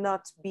must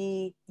not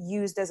be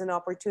used as an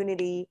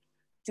opportunity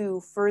to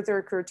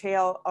further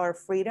curtail our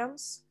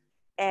freedoms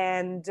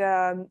and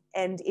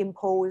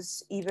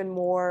impose even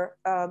more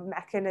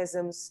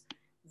mechanisms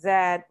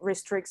that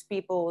restricts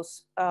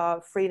people's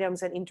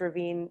freedoms and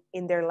intervene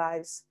in their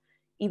lives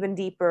even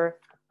deeper.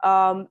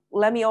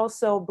 Let me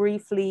also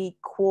briefly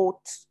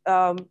quote,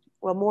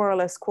 more or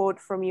less quote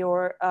from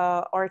your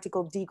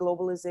article,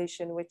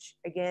 Deglobalization, which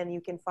again,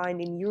 you can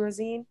find in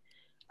Eurozine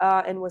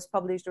and was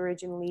published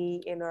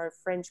originally in our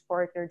French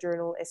partner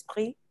journal,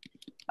 Esprit.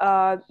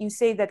 You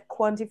say that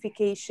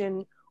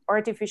quantification,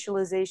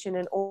 artificialization,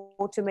 and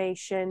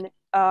automation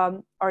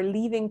are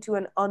leading to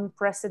an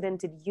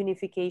unprecedented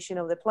unification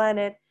of the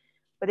planet,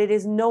 but it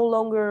is no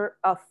longer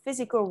a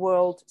physical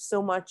world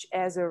so much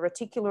as a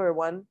reticular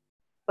one,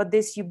 but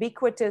this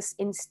ubiquitous,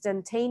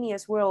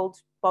 instantaneous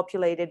world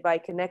populated by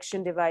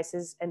connection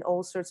devices and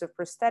all sorts of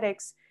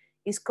prosthetics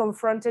is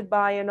confronted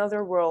by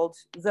another world,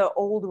 the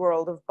old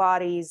world of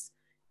bodies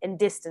and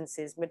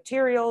distances,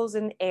 materials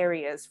and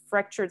areas,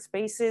 fractured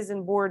spaces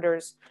and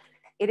borders.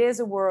 It is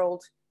a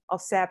world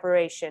of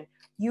separation.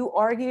 You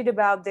argued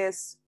about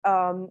this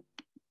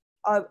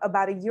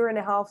about a year and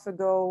a half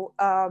ago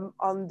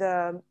on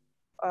the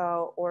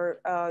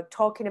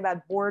talking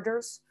about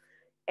borders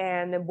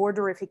and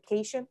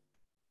borderification,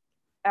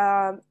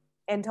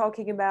 and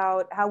talking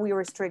about how we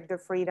restrict the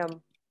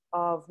freedom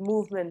of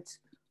movement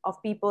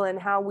of people and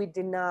how we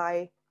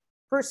deny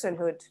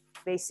personhood,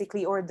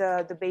 basically, or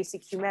the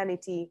basic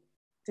humanity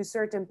to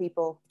certain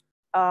people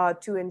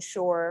to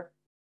ensure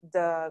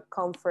the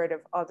comfort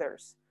of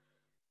others.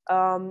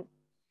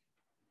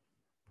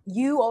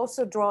 You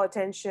also draw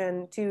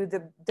attention to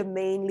the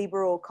main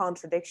liberal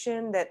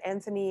contradiction that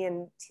Anthony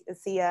and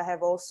Thea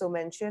have also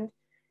mentioned,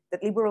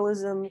 that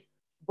liberalism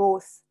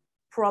both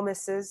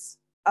promises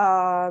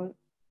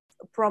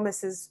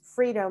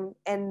freedom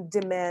and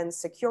demands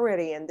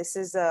security. And this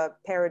is a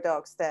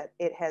paradox that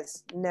it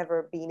has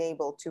never been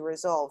able to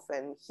resolve.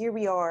 And here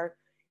we are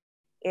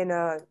in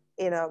a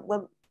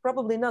well,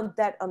 probably not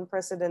that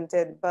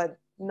unprecedented, but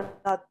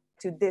not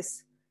to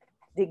this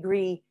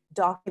degree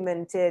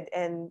documented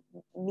and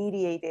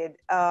mediated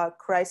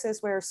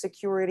crisis where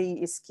security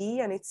is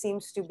key, and it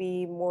seems to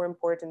be more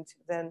important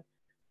than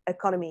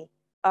economy.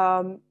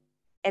 And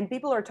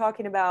people are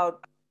talking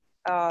about,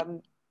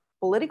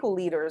 political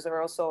leaders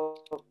are also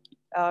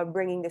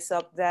bringing this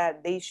up,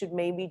 that they should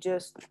maybe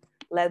just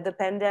let the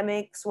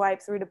pandemic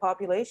swipe through the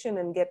population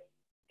and get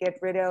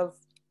rid of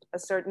a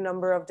certain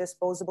number of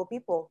disposable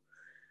people.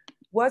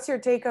 What's your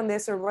take on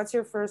this, or what's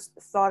your first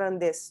thought on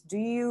this? Do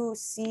you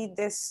see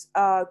this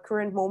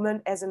current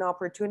moment as an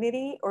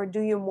opportunity, or do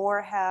you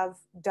more have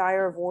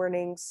dire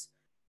warnings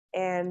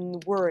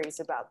and worries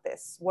about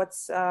this?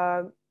 What's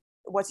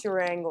your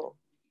angle?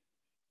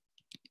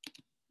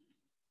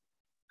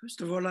 First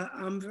of all,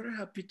 I'm very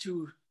happy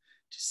to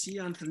see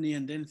Anthony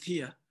and then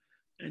Thea,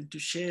 and to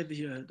share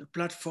the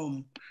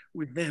platform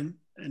with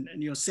them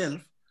and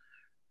yourself.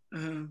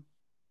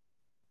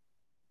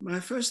 My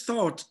first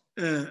thought,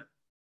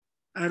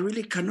 I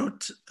really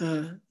cannot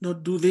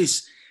not do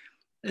this,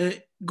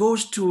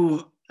 goes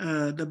to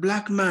the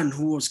black man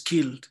who was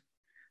killed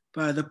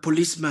by the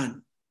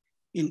policeman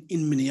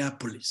in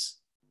Minneapolis.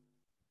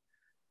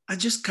 I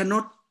just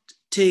cannot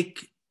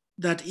take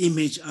that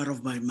image out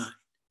of my mind.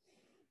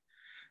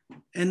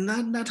 And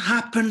that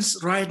happens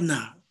right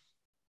now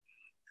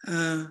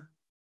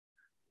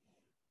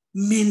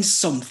means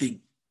something.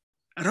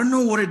 I don't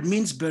know what it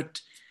means,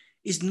 but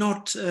it's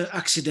not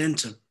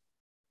accidental.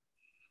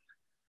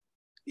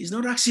 It's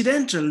not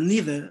accidental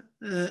neither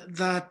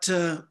that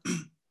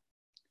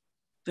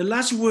the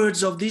last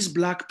words of this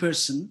Black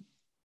person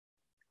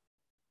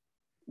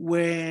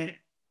were,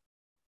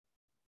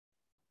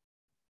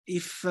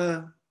 if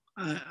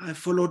I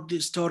followed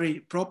the story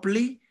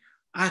properly,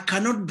 "I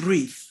cannot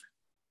breathe."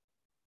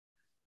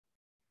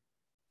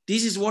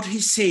 This is what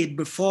he said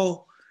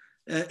before,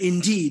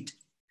 indeed,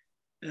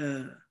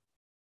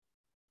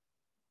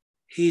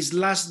 his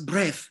last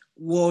breath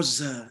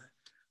was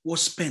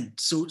spent,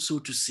 so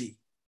to say.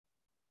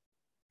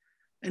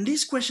 And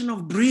this question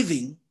of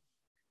breathing,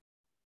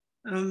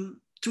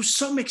 to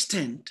some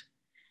extent,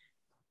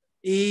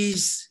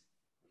 is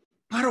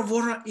part of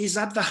what is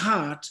at the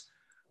heart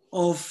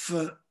of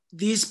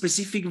this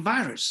specific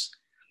virus,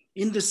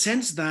 in the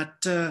sense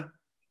that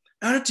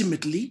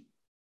ultimately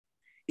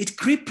it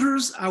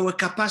cripples our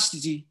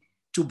capacity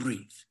to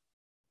breathe.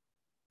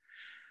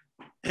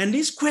 And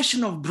this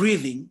question of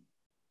breathing,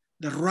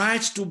 the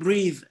right to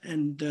breathe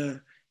and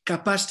the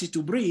capacity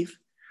to breathe,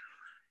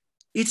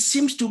 it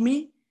seems to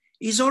me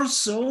is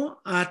also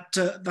at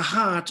the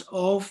heart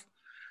of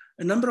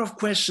a number of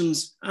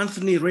questions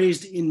Anthony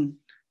raised in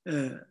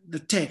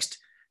the text.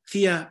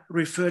 Thea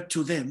referred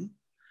to them,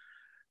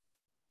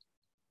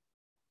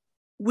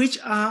 which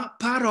are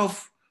part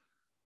of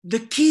the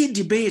key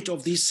debate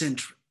of this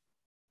century,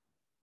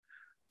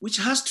 which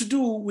has to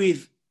do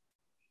with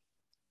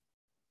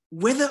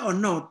whether or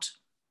not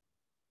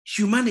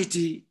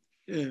humanity,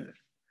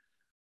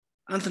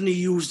 Anthony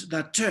used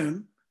that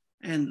term,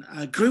 and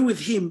I agree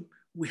with him,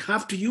 we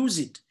have to use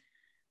it,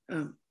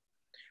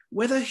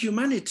 whether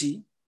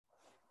humanity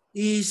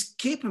is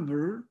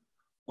capable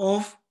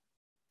of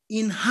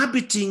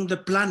inhabiting the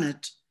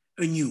planet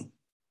anew.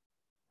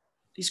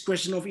 This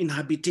question of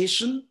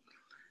inhabitation,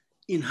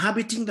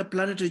 inhabiting the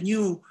planet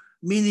anew,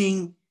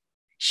 meaning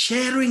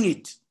sharing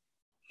it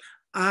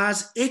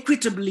as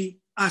equitably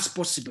as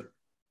possible.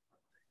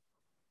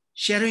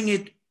 Sharing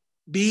it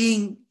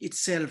being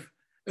itself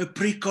a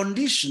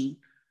precondition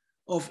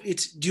of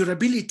its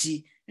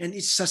durability and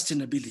its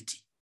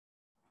sustainability.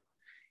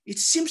 It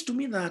seems to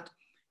me that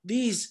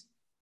this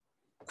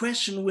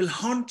question will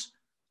haunt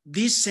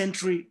this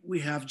century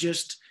we have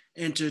just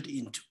entered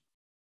into.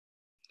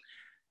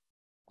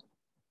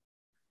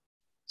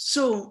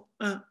 So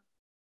I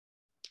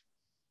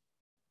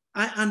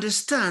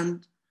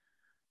understand,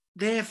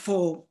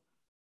 therefore,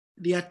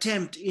 the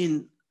attempt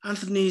in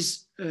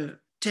Anthony's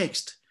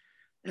text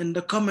and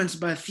the comments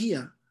by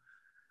Thea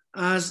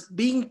as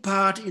being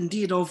part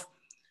indeed of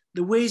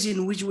the ways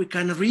in which we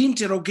can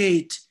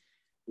reinterrogate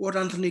what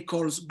Anthony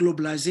calls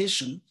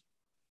globalization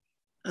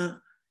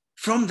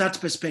from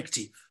that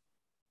perspective,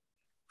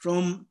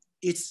 from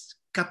its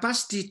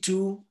capacity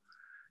to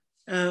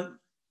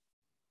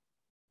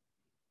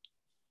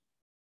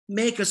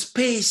make a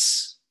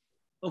space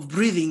of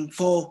breathing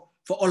for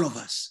all of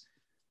us,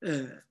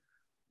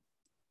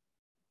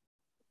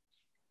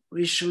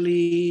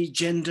 racially,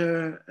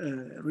 gender,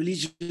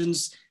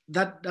 religions,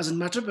 that doesn't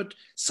matter, but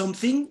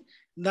something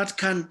that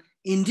can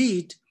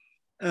indeed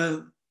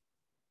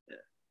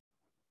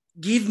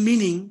give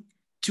meaning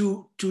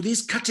to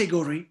this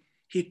category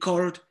he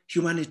called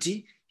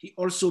humanity. He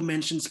also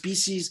mentioned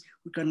species.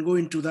 We can go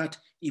into that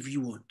if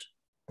you want.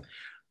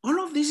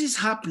 All of this is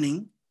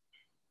happening,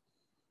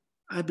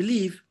 I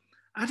believe,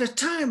 at a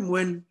time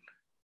when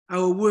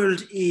our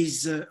world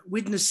is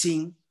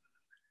witnessing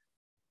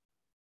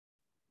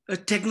a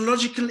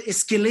technological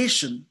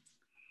escalation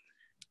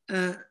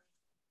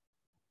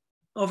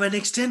of an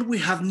extent we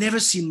have never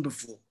seen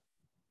before.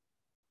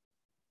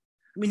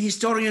 I mean,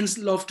 historians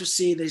love to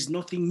say there's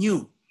nothing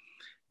new,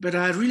 but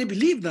I really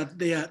believe that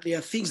there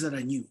are things that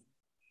are new.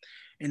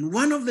 And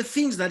one of the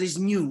things that is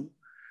new,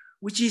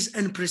 which is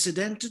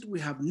unprecedented, we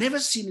have never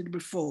seen it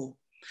before,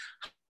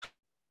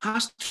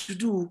 has to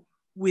do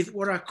with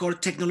what I call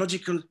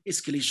technological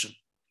escalation.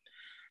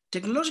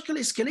 Technological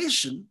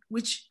escalation,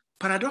 which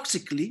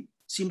paradoxically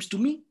seems to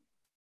me,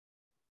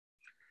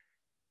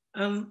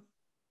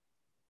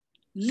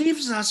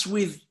 leaves us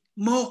with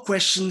more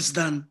questions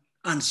than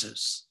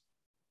answers.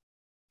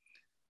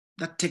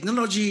 That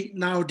technology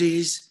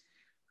nowadays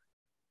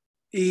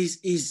is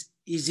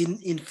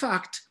in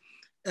fact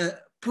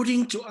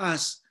putting to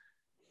us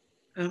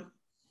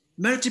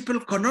multiple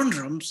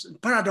conundrums and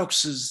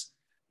paradoxes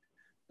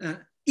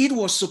it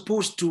was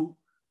supposed to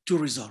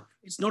resolve.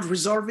 It's not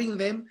resolving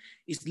them,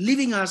 it's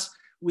leaving us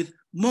with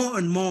more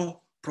and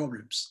more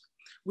problems,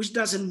 which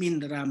doesn't mean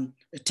that I'm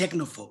a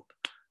technophobe.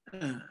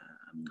 I'm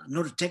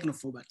not a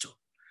technophobe at all.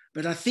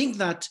 But I think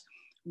that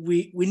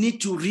we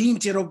need to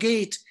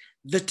reinterrogate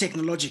the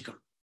technological.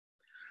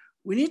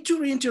 We need to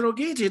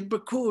reinterrogate it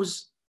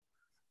because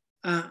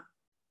at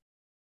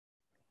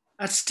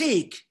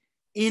stake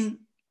in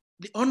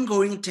the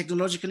ongoing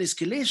technological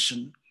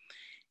escalation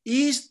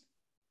is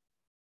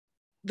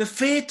the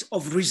fate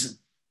of reason.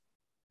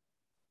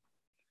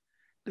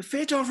 The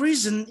fate of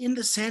reason in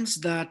the sense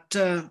that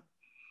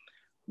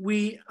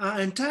we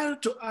are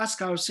entitled to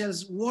ask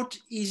ourselves, what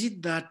is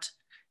it that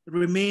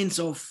remains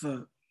of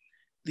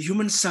the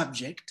human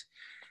subject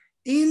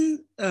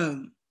in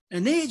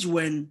an age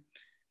when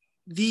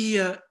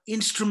the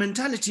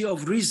instrumentality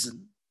of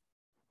reason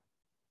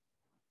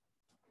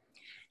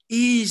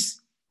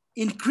is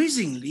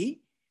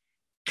increasingly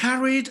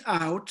carried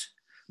out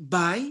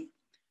by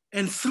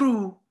and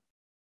through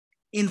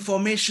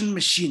information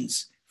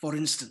machines, for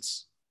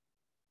instance.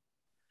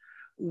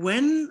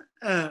 When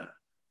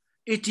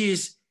it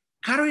is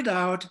carried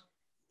out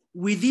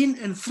within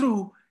and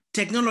through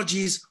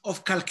technologies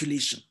of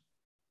calculation.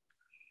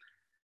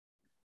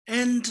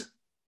 And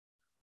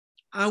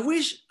I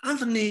wish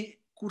Anthony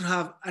could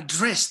have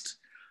addressed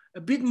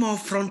a bit more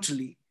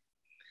frontally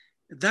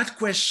that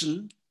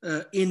question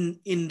in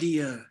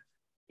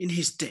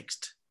his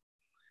text.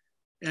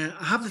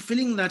 I have the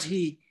feeling that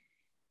he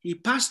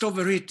passed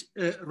over it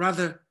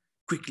rather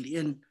quickly,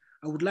 and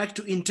I would like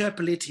to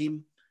interpolate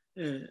him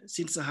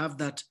since I have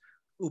that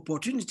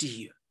opportunity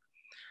here.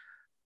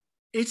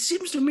 It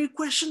seems to me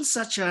questions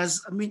such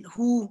as,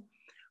 who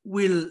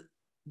will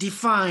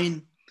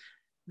define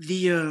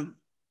who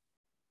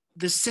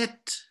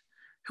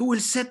will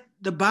set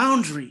the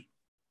boundary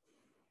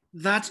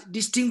that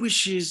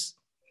distinguishes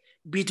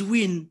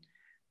between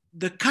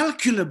the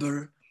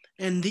calculable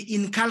and the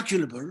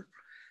incalculable?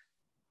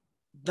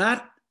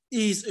 That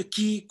is a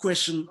key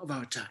question of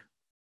our time.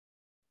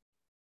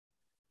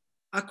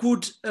 I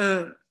could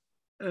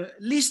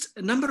list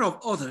a number of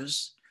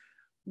others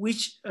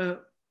which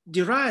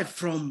derive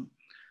from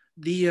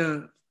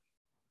the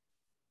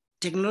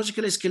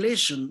technological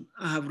escalation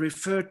I have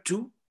referred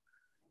to,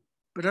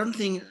 but I don't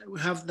think we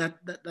have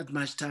that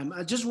much time.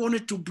 I just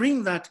wanted to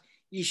bring that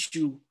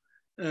issue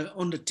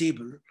on the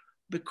table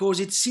because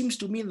it seems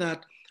to me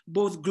that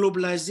both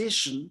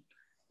globalization,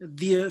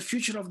 the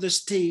future of the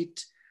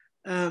state,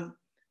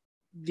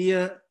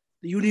 the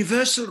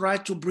universal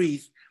right to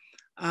breathe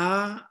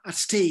are at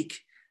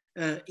stake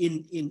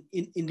in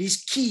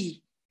this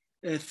key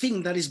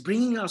thing that is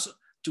bringing us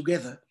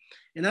together,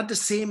 and at the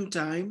same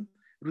time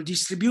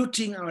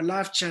redistributing our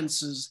life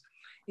chances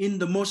in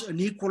the most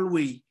unequal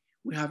way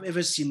we have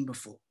ever seen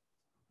before.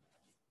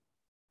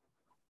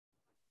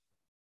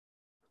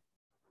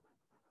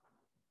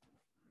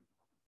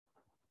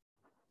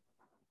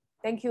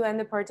 Thank you, and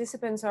the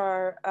participants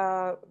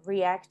are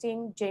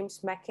reacting.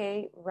 James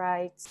Mackay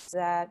writes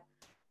that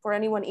for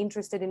anyone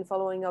interested in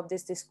following up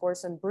this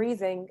discourse on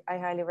breathing, I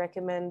highly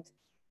recommend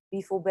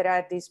Bifo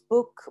Berardi's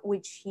book,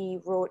 which he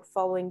wrote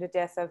following the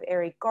death of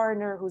Eric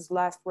Garner, whose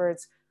last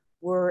words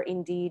were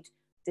indeed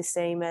the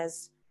same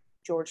as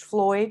George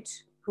Floyd,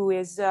 who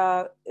was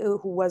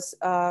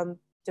the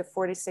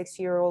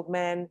 46-year-old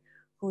man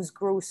whose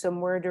gruesome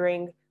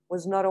murdering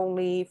was not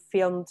only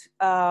filmed,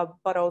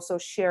 but also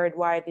shared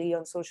widely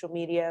on social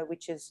media,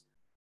 which is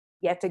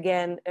yet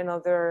again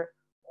another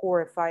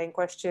horrifying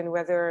question,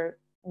 whether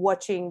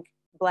watching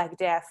Black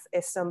Death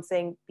is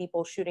something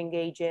people should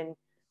engage in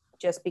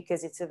just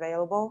because it's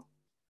available.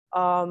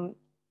 And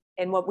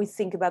what we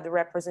think about the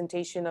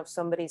representation of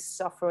somebody's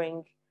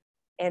suffering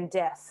and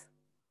death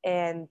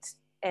and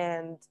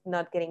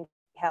not getting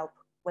help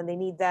when they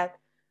need that.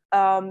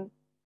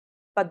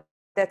 But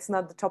that's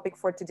not the topic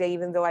for today,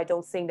 even though I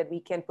don't think that we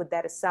can put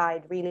that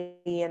aside really.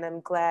 And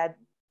I'm glad,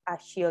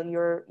 Achille,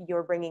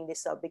 you're bringing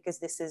this up because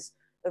this is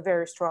a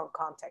very strong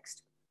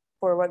context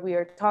for what we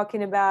are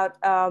talking about.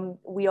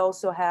 We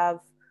also have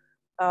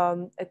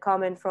a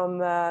comment from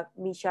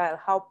Michael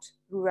Haupt,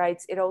 who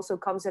writes, it also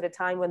comes at a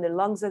time when the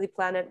lungs of the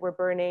planet were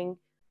burning,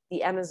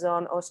 the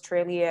Amazon,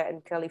 Australia,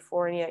 and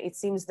California. It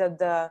seems that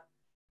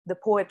the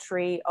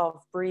poetry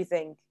of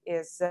breathing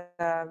is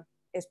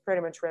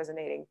pretty much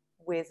resonating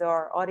with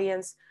our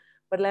audience.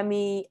 But let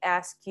me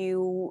ask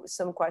you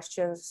some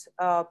questions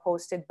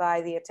posted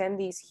by the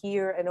attendees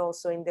here and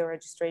also in the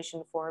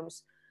registration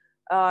forms.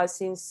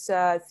 Since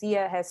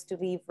Thea has to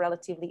leave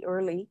relatively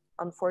early,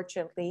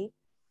 unfortunately,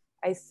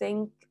 I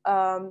think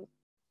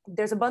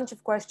there's a bunch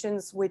of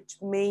questions which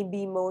may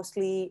be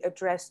mostly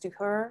addressed to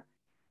her.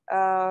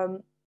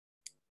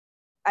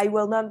 I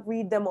will not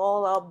read them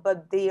all up,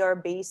 but they are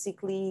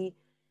basically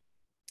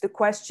the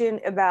question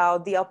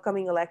about the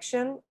upcoming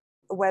election,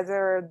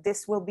 whether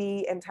this will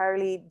be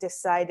entirely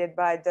decided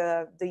by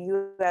the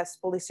US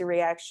policy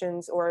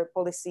reactions or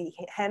policy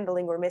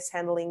handling or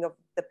mishandling of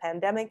the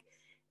pandemic,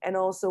 and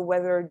also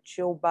whether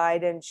Joe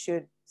Biden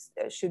should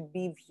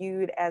be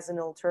viewed as an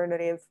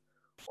alternative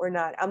or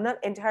not. I'm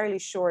not entirely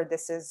sure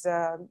this is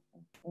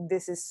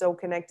so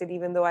connected,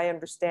 even though I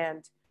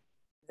understand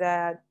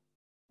that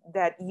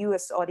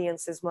US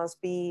audiences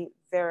must be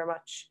very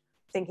much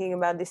thinking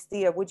about this.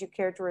 Thea, would you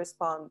care to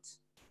respond?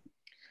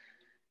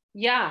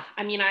 Yeah,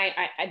 I mean,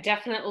 I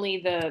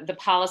definitely the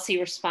policy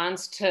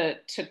response to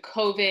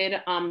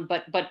COVID,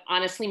 but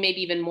honestly,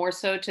 maybe even more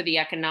so to the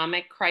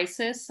economic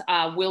crisis,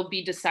 will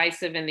be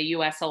decisive in the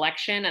U.S.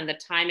 election, and the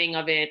timing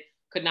of it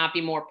could not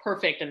be more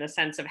perfect in the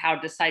sense of how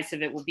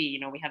decisive it will be. You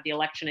know, we have the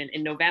election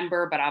in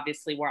November, but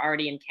obviously we're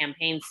already in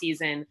campaign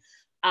season,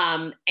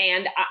 and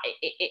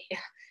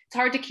it's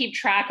hard to keep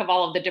track of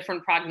all of the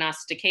different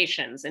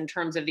prognostications in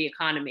terms of the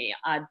economy.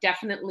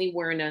 Definitely,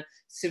 we're in a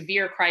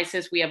severe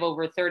crisis. We have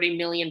over 30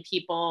 million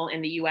people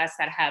in the US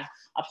that have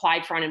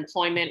applied for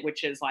unemployment,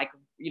 which is like,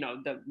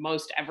 the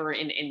most ever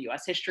in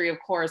US history, of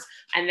course.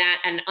 And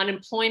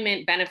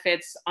unemployment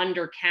benefits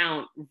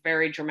undercount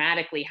very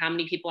dramatically how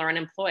many people are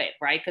unemployed,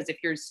 right? Because if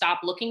you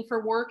stop looking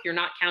for work, you're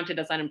not counted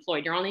as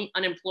unemployed. You're only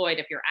unemployed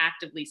if you're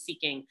actively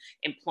seeking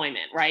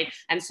employment, right?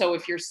 And so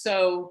if you're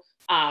so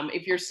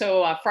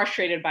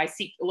frustrated by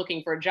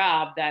looking for a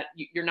job that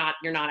you're not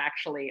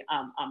actually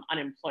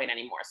unemployed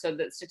anymore. So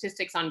the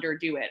statistics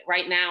underdo it.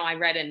 Right now, I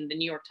read in the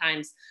New York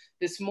Times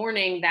this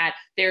morning that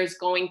there's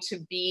going to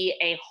be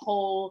a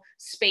whole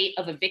spate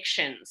of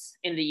evictions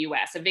in the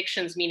US.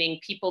 Evictions meaning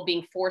people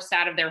being forced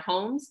out of their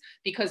homes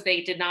because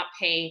they did not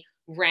pay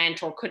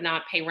rent or could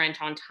not pay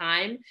rent on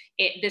time.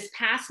 This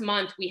past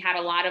month, we had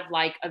a lot of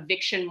like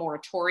eviction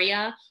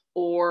moratoria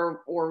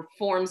or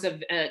forms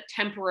of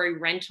temporary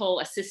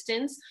rental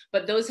assistance,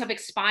 but those have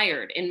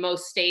expired in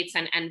most states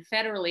and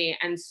federally.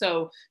 And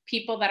so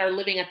people that are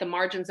living at the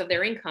margins of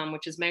their income,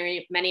 which is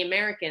many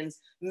Americans,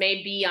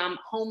 may be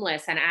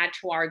homeless and add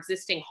to our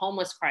existing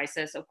homeless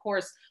crisis. Of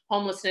course,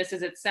 homelessness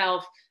is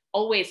itself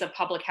always a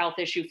public health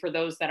issue for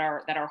those that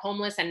are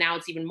homeless. And now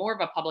it's even more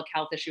of a public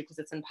health issue because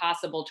it's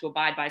impossible to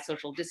abide by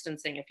social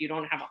distancing if you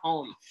don't have a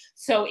home.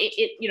 So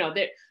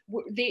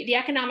the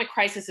economic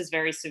crisis is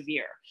very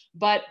severe,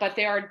 but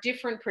there are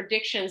different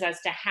predictions as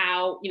to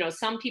how,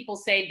 some people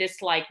say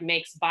this like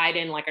makes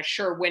Biden like a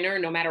sure winner.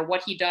 No matter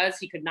what he does,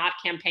 he could not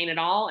campaign at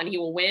all and he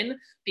will win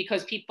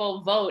because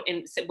people vote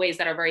in ways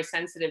that are very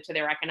sensitive to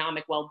their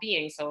economic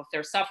well-being. So if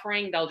they're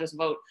suffering, they'll just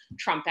vote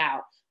Trump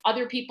out.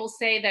 Other people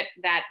say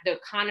that the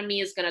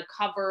economy is going to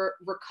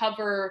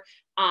recover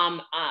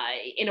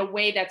in a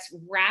way that's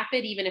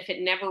rapid, even if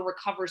it never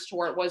recovers to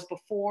where it was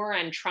before,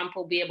 and Trump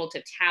will be able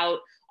to tout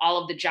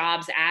all of the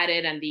jobs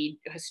added and the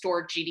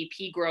historic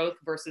GDP growth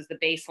versus the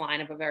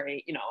baseline of a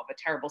very, of a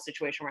terrible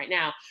situation right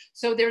now.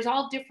 So there's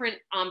all different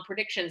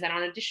predictions. And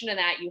in addition to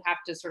that, you have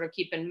to sort of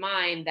keep in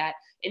mind that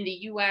in the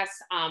US,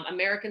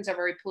 Americans are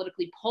very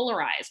politically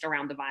polarized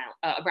around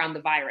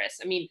the virus.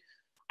 I mean,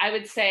 I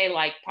would say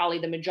like probably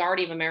the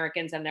majority of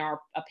Americans, and there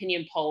are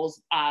opinion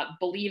polls,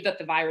 believe that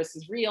the virus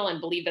is real and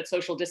believe that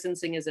social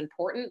distancing is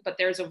important, but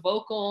there's a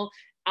vocal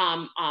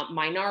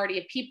minority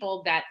of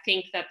people that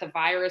think that the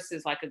virus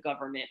is like a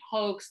government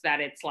hoax, that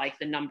it's like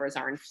the numbers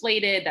are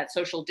inflated, that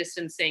social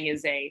distancing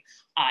is a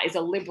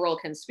liberal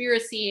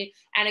conspiracy.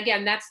 And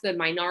again, that's the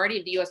minority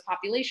of the US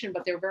population,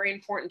 but they're very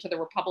important to the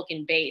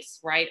Republican base,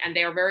 right? And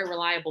they are very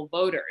reliable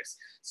voters.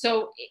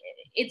 So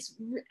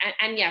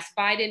and yes,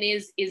 Biden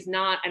is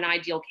not an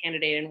ideal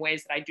candidate in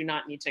ways that I do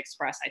not need to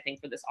express, I think,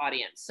 for this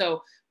audience.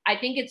 So I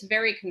think it's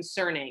very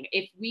concerning.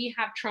 If we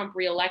have Trump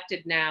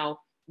reelected now,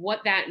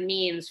 what that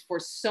means for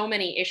so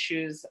many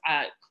issues,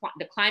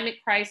 the climate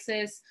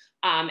crisis,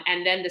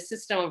 and then the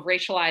system of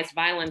racialized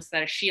violence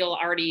that Achille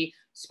already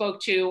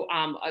spoke to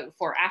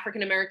for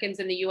African Americans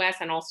in the US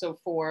and also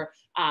for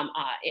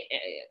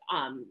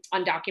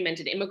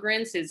undocumented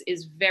immigrants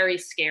is very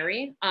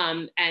scary.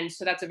 And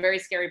so that's a very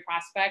scary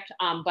prospect.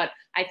 But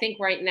I think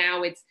right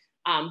now it's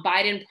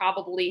Biden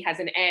probably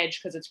has an edge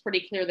because it's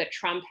pretty clear that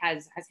Trump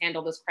has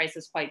handled this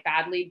crisis quite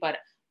badly, but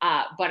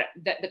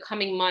the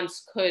coming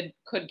months could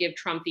give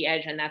Trump the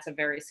edge, and that's a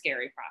very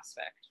scary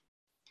prospect.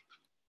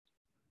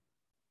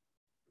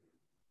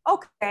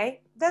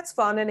 Okay, that's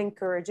fun and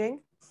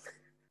encouraging.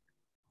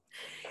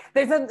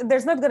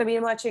 There's not going to be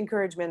much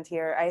encouragement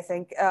here, I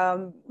think.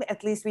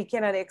 At least we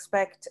cannot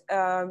expect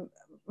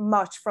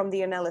much from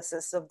the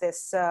analysis of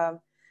this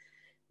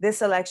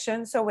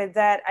election. So with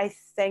that, I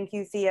thank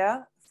you,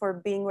 Thea, for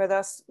being with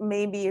us.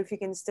 Maybe if you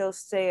can still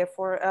stay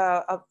for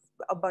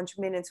a bunch of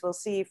minutes, we'll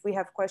see if we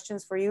have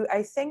questions for you.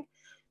 I think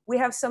we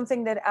have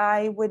something that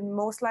I would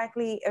most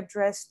likely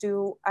address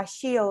to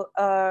Achille.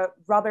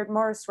 Robert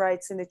Morris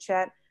writes in the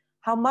chat,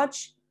 how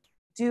much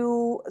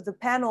do the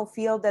panel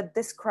feel that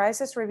this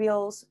crisis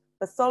reveals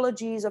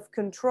pathologies of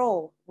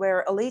control,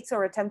 where elites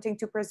are attempting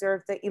to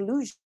preserve the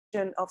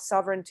illusion of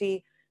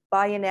sovereignty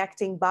by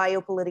enacting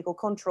biopolitical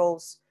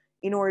controls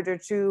in order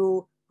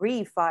to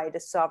reify the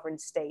sovereign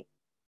state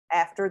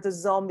after the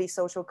zombie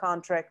social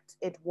contract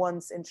it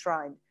once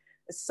enshrined?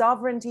 A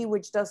sovereignty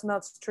which does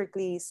not,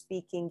 strictly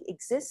speaking,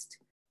 exist,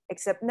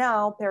 except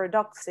now,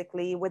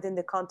 paradoxically, within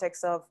the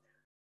context of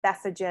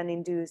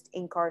pathogen-induced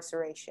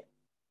incarceration.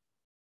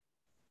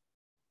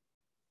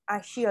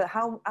 Achille,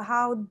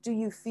 how do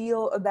you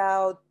feel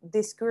about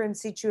this current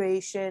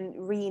situation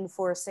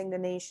reinforcing the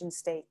nation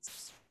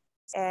states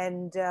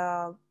and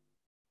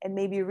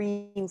maybe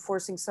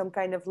reinforcing some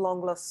kind of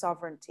long-lost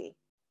sovereignty?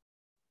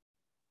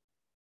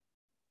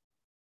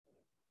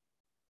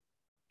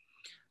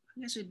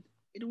 Yes,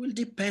 it will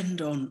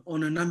depend on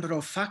a number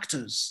of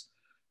factors.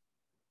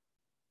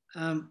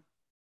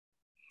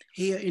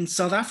 Here in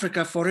South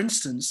Africa, for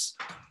instance,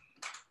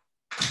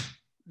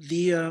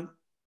 the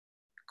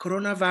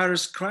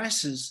coronavirus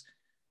crisis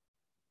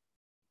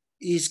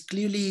is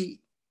clearly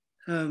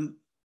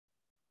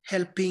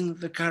helping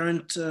the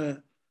current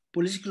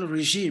political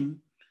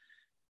regime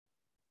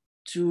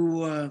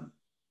to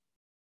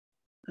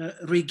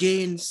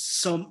regain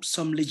some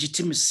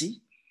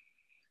legitimacy.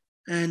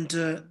 And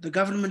the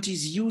government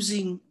is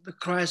using the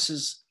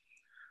crisis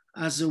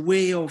as a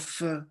way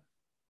of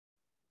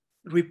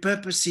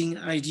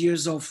repurposing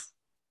ideas of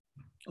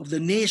the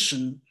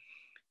nation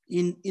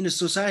in a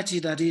society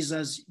that is,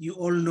 as you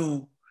all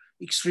know,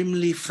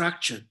 extremely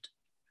fractured,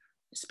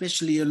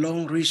 especially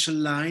along racial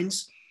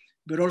lines,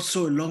 but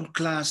also along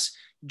class,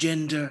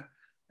 gender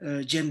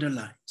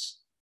lines.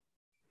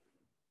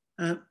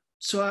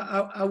 So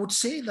I would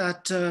say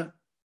that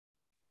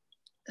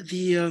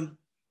the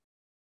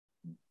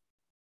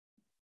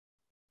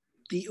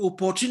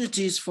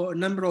opportunities for a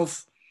number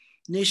of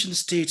nation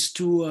states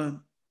to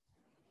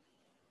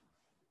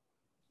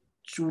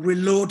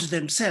reload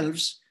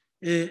themselves,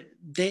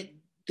 they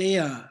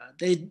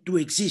do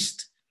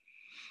exist.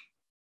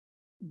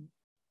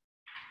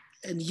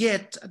 And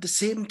yet, at the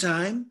same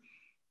time,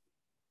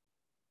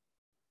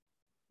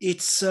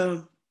 it's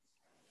a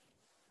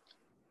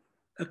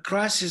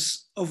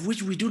crisis of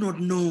which we do not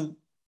know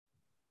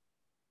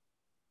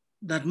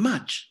that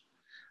much.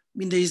 I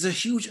mean, there is a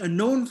huge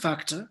unknown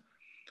factor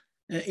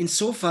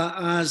insofar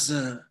as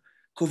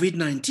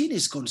COVID-19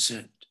 is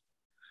concerned.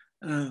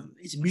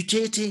 It's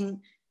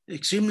mutating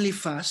extremely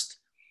fast.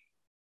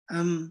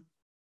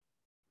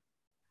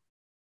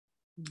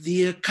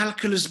 The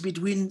calculus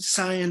between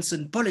science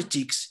and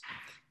politics,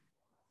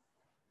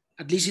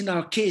 at least in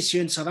our case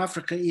here in South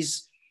Africa,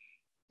 is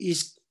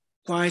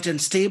quite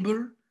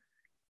unstable.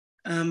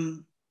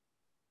 The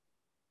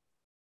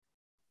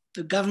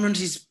government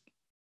is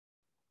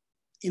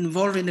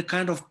involved in a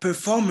kind of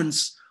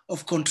performance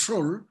of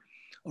control,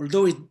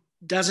 although it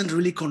doesn't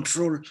really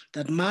control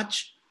that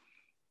much.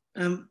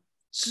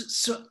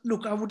 So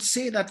look, I would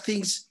say that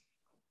things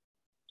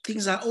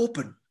are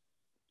open,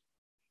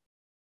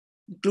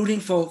 including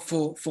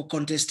for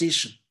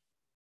contestation.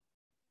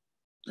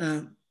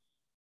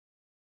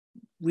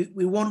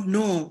 We won't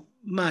know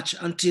much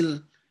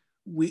until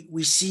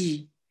we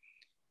see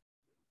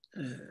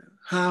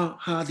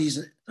how this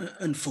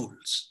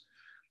unfolds.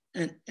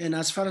 And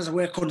as far as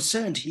we're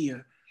concerned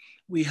here,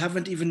 we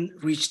haven't even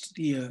reached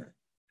the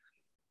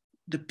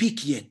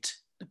peak yet.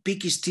 The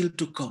peak is still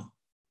to come.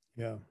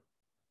 Yeah.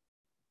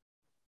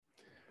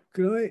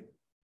 Could I?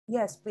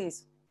 Yes,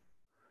 please.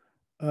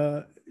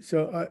 Can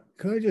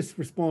I just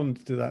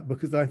respond to that?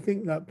 Because I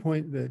think that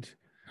point that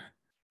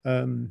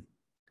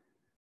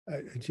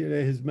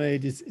Achille has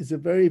made is a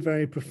very,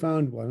 very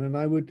profound one. And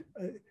I would,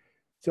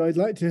 so I'd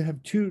like to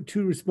have two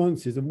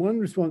responses. And one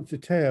response to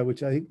Thea,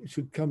 which I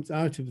think comes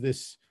out of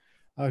this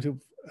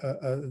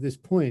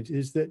point,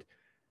 is that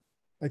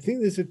I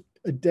think there's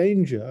a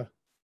danger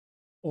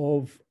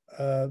of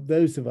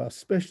those of us,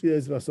 especially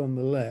those of us on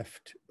the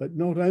left, but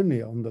not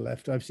only on the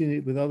left, I've seen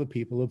it with other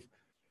people, of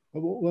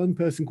what one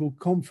person called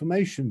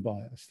confirmation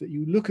bias, that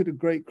you look at a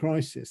great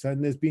crisis,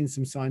 and there's been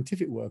some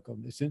scientific work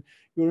on this, and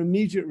your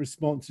immediate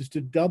response is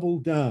to double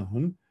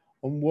down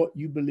on what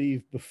you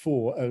believed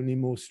before, only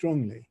more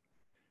strongly.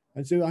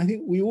 And so I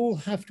think we all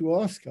have to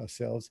ask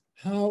ourselves,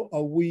 how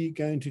are we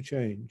going to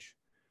change?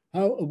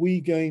 How are we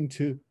going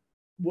to,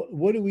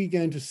 what are we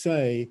going to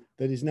say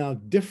that is now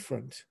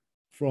different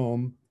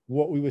from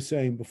what we were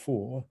saying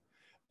before?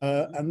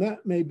 And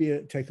that may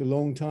take a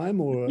long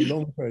time or a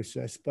long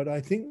process, but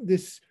I think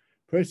this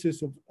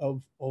process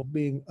of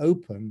being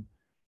open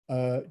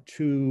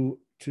to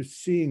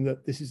seeing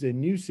that this is a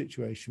new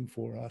situation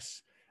for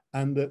us,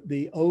 and that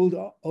the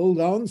old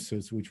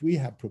answers which we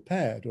have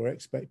prepared, or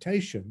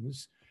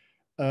expectations,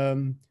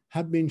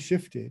 have been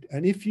shifted.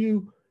 And if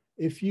you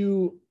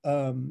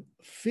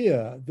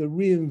fear the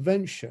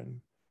reinvention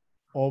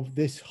of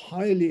this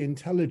highly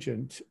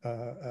intelligent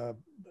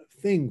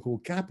thing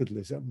called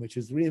capitalism, which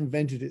has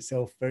reinvented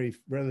itself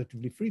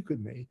relatively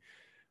frequently,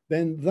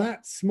 then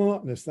that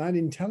smartness, that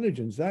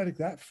intelligence,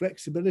 that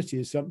flexibility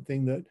is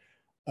something that,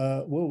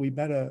 well, we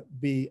better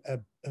be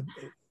at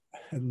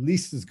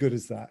least as good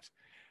as that.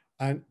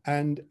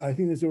 And I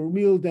think there's a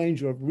real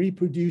danger of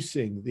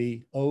reproducing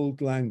the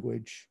old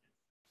language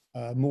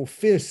more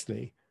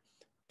fiercely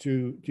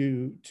to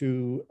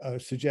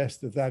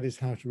suggest that is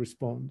how to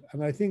respond.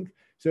 And I think,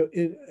 so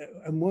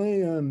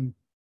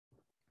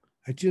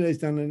Achille has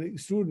done an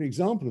extraordinary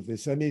example of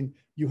this. I mean,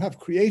 you have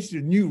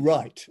created a new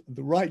right,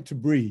 the right to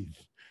breathe,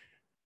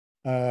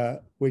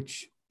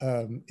 which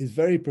is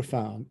very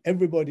profound.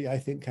 Everybody, I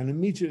think, can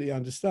immediately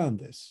understand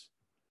this.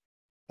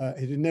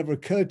 It had never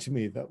occurred to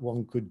me that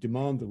one could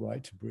demand the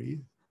right to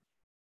breathe.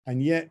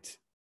 And yet,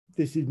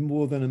 this is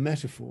more than a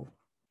metaphor.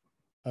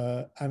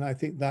 And I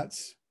think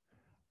that's,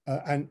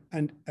 and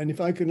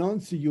if I can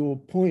answer your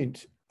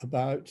point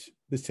about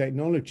the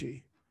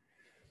technology,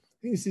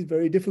 I think this is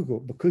very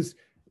difficult because,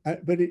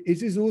 but it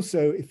is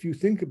also, if you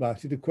think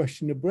about it, a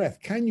question of breath.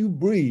 Can you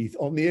breathe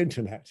on the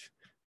internet?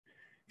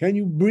 Can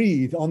you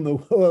breathe on the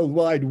World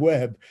Wide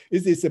Web?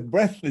 Is this a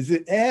breathless, is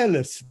it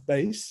airless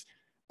space,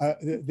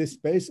 this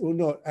space or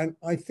not? And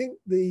I think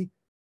the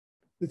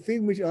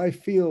thing which I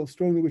feel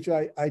strongly, which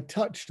I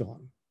touched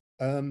on,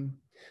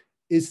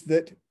 is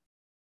that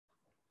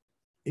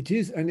It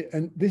is,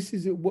 and this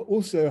is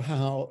also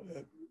how,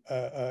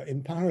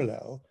 in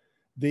parallel,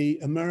 the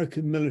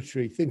American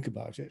military think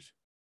about it.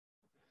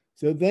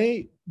 So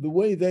the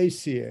way they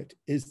see it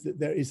is that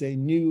there is a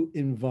new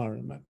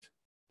environment.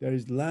 There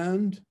is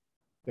land,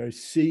 there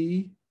is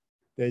sea,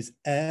 there's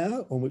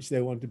air on which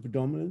they want a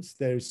predominance,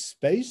 there is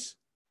space,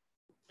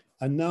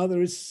 and now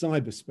there is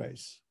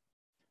cyberspace.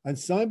 And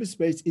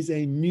cyberspace is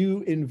a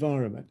new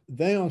environment.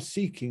 They are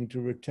seeking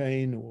to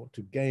retain or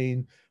to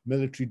gain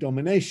military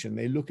domination.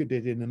 They look at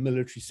it in a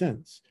military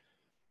sense.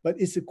 But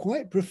it's a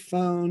quite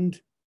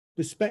profound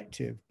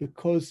perspective,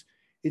 because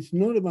it's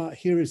not about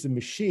here is a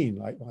machine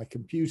like my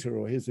computer,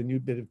 or here's a new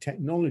bit of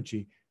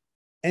technology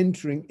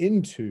entering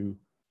into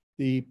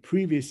the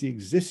previously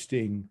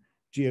existing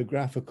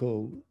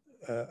geographical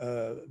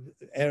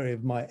area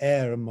of my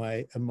air and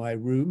my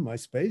room, my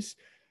space.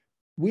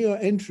 We are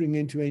entering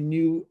into a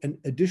new and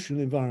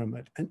additional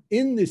environment. And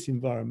in this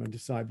environment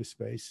of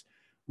cyberspace,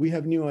 we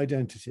have new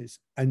identities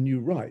and new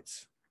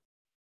rights.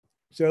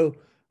 So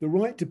the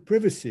right to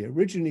privacy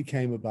originally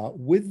came about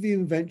with the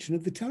invention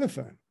of the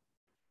telephone.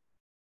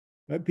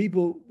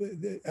 People,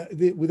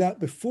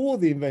 before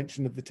the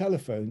invention of the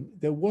telephone,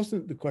 there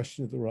wasn't the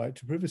question of the right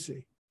to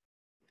privacy.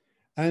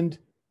 And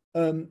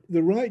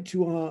the right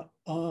to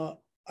our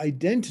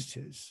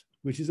identities,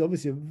 which is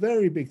obviously a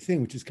very big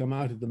thing, which has come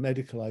out of the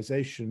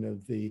medicalization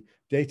of the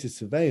data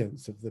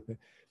surveillance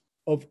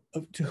of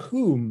to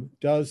whom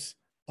does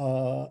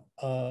our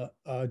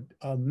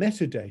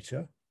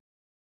metadata,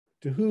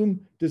 to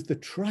whom does the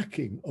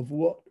tracking of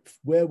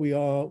where we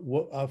are,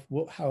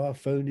 how our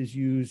phone is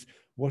used,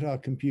 what our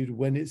computer,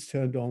 when it's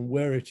turned on,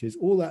 where it is,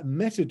 all that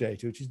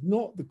metadata, which is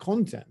not the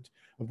content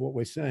of what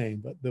we're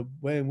saying, but the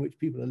way in which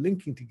people are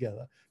linking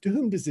together, to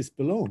whom does this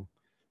belong?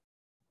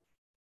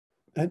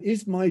 And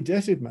is my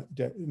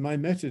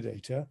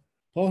metadata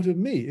part of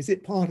me? Is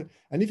it part of,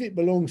 and if it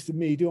belongs to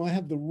me, do I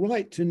have the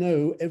right to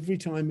know every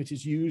time it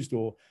is used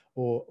or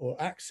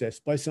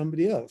accessed by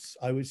somebody else?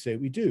 I would say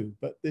we do,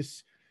 but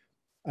this,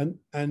 and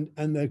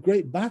the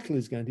great battle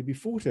is going to be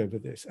fought over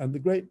this. And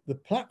the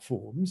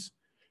platforms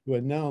who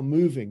are now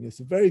moving, it's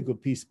a very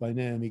good piece by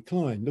Naomi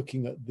Klein,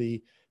 looking at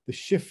the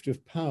shift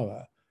of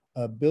power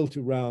built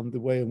around the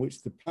way in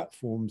which the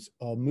platforms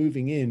are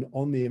moving in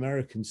on the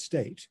American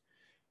state.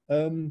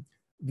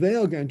 They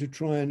are going to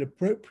try and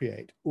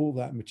appropriate all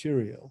that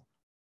material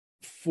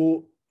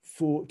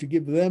to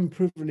give them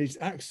privileged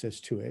access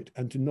to it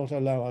and to not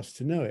allow us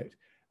to know it.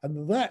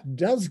 And that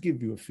does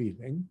give you a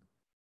feeling,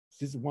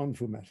 this is a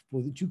wonderful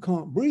metaphor, that you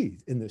can't breathe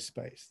in this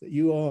space, that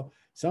you are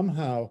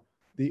somehow,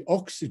 the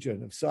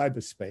oxygen of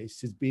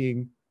cyberspace is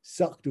being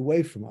sucked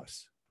away from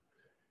us.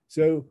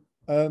 So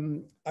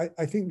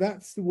I think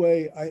that's the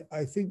way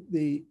I think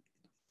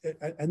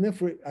and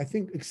therefore I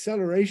think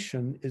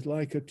acceleration is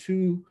like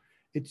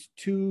it's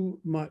too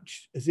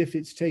much as if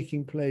it's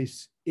taking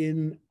place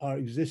in our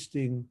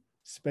existing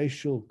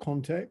spatial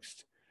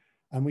context.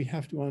 And we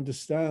have to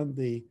understand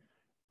the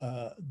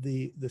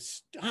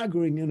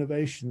staggering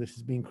innovation that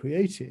has been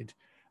created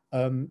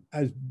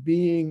as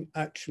being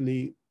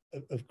actually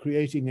of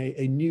creating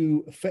a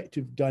new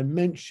effective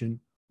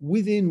dimension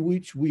within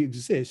which we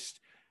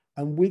exist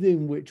and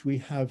within which we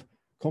have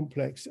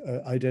complex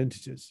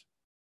identities.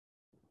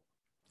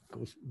 Of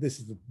course, this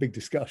is a big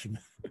discussion.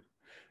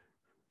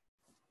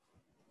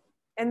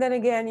 And then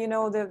again, you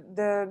know,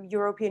 the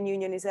European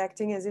Union is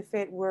acting as if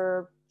it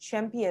were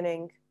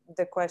championing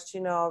the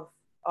question of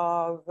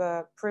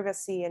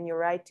privacy and your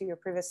right to your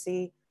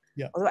privacy.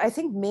 Yeah. Although I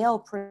think mail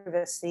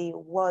privacy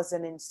was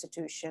an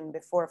institution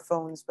before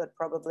phones, but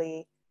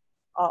probably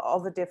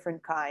of a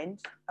different kind.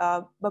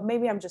 But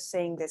maybe I'm just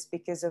saying this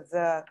because of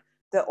the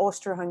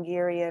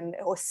Austro-Hungarian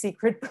or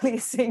secret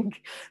policing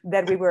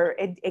that we were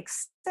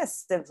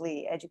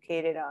excessively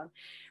educated on.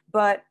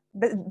 But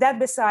that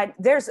beside,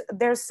 there's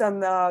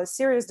some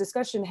serious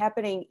discussion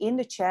happening in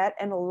the chat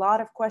and a lot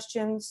of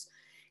questions.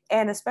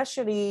 And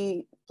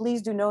especially,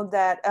 please do note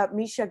that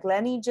Misha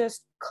Glenny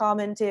just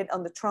commented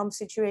on the Trump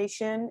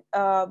situation,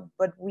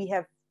 but we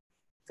have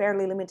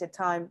fairly limited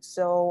time.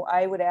 So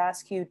I would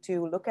ask you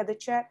to look at the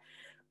chat.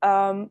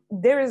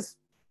 There is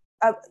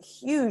a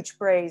huge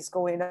praise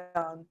going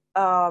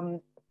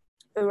on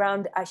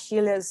around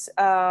Achille's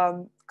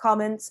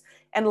comments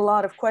and a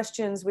lot of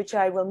questions, which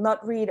I will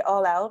not read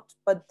all out,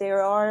 but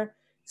there are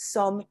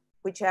some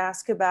which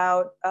ask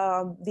about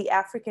the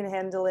African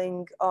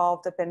handling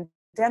of the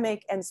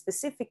pandemic, and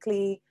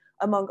specifically,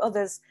 among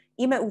others,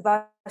 Ime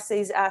Uvase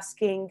is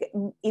asking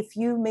if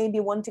you maybe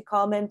want to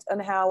comment on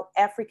how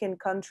African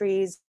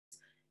countries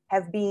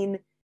have been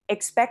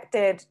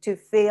expected to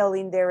fail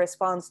in their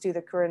response to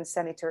the current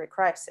sanitary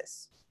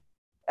crisis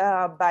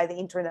by the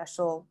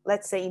international,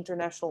 let's say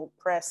international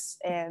press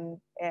and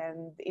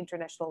the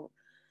international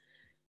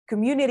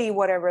community,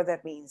 whatever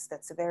that means.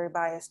 That's a very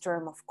biased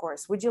term, of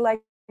course. Would you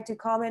like to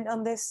comment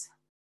on this?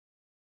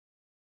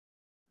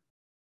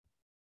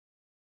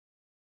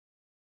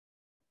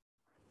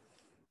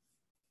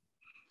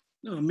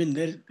 No, I mean,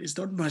 there is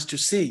not much to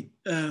say.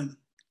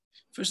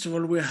 First of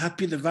all, we're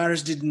happy the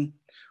virus didn't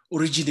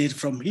originate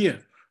from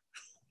here.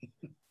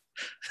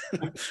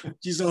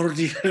 which is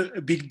already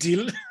a big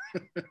deal.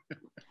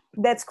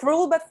 That's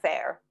cruel but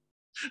fair.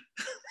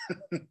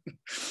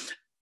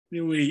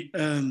 Anyway,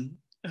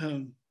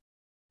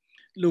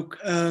 look,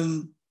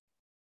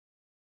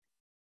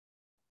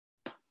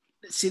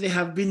 see, there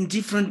are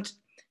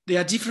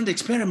different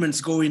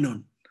experiments going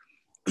on.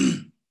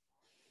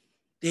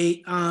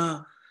 They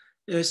are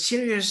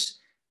serious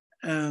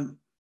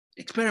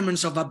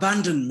experiments of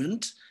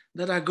abandonment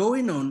that are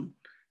going on,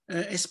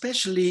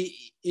 especially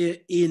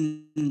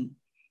in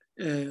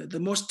the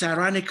most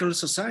tyrannical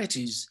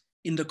societies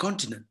in the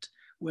continent,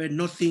 where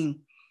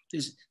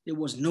there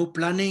was no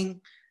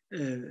planning,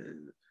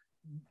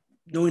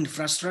 no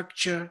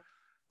infrastructure.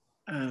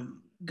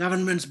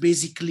 Governments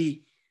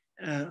basically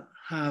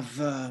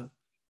have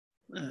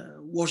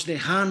washed their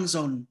hands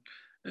on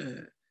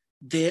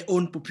their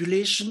own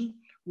population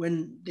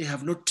when they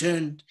have not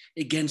turned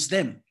against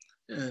them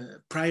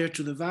prior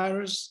to the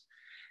virus.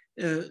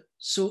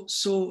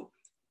 So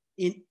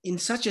in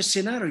such a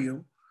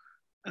scenario,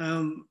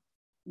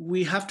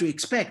 we have to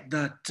expect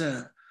that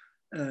the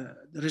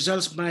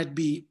results might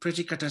be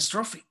pretty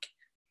catastrophic.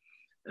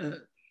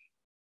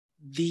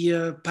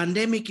 The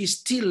pandemic is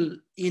still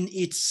in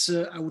its,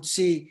 I would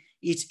say,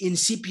 its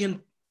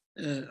incipient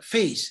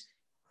phase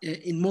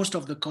in most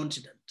of the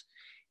continent.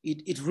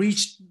 It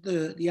reached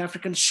the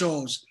African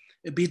shores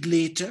a bit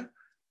later.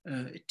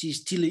 It is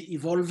still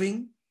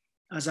evolving.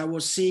 As I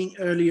was saying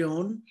earlier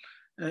on,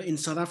 in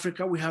South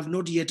Africa, we have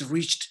not yet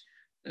reached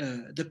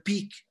the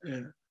peak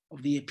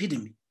of the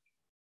epidemic.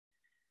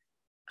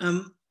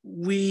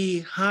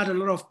 We had a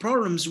lot of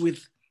problems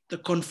with the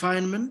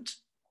confinement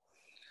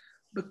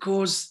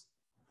because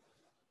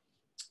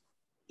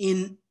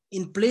in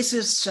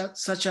places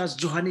such as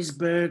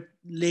Johannesburg,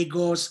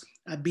 Lagos,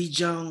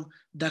 Abidjan,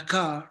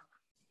 Dakar,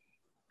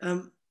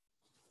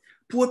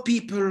 poor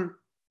people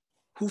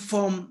who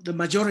form the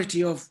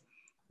majority of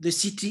the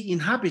city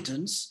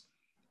inhabitants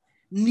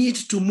need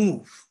to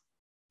move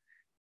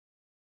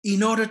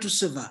in order to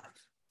survive,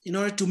 in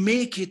order to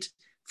make it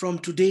from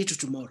today to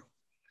tomorrow.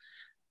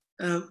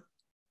 The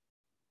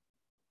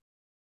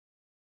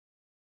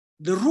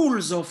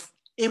rules of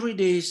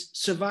everyday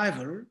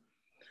survival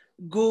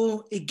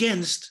go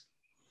against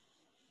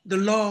the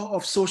law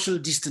of social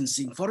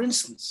distancing. For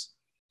instance,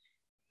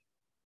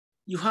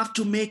 you have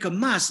to make a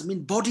mass, I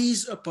mean,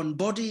 bodies upon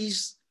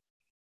bodies.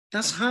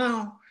 That's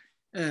how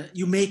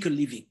you make a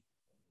living.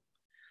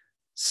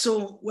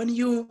 So when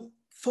you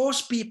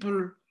force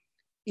people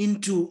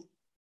into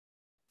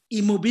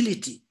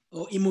immobility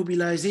or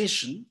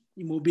immobilization,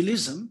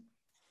 immobilism,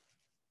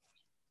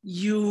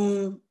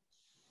 you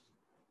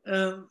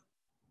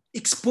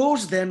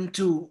expose them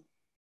to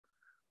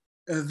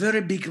a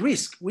very big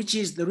risk, which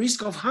is the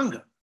risk of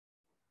hunger.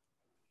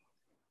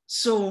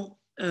 So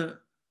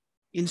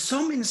in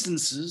some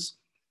instances,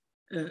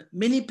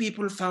 many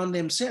people found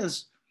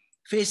themselves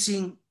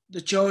facing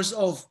the choice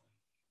of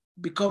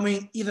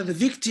becoming either the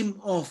victim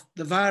of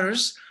the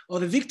virus or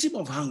the victim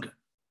of hunger.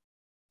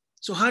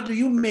 So how do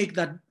you make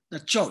that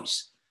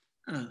choice?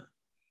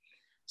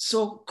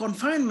 So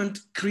confinement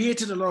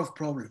created a lot of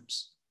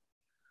problems.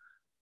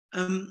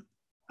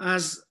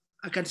 As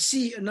I can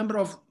see,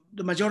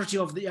 the majority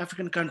of the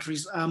African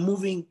countries are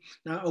moving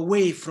now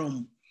away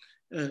from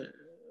the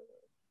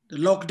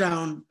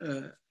lockdown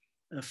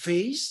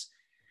phase.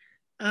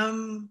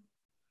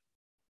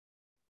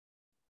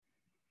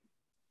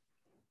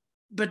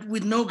 But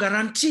with no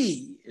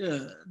guarantee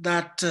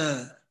that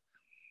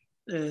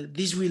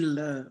this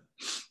will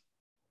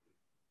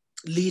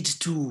lead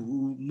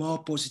to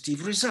more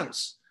positive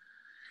results.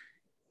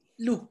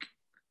 Look,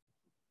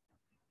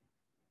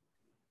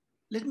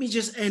 let me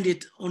just end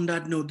it on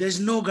that note. There's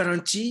no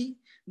guarantee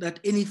that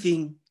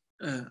anything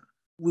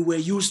we were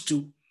used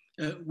to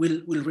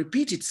will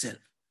repeat itself.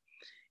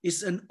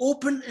 It's an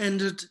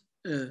open-ended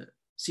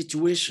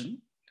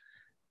situation.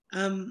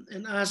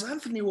 And as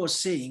Anthony was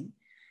saying,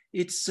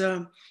 it's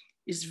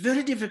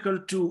very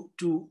difficult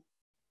to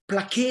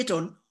placate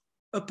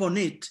upon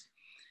it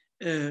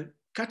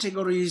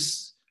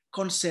categories,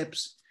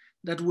 concepts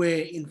that were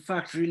in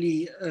fact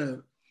really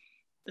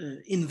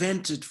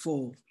invented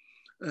for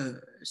a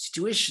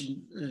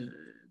situation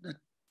that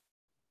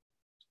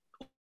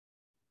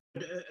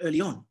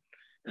early on.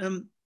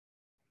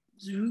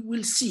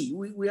 We'll see.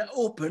 We are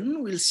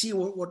open. We'll see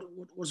what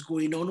was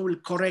going on. We'll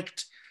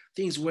correct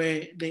things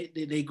where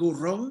they go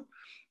wrong.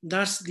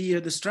 That's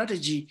the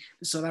strategy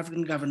the South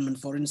African government,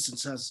 for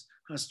instance,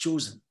 has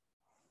chosen.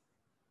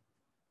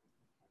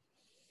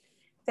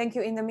 Thank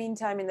you. In the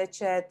meantime, in the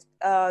chat,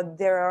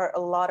 there are a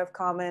lot of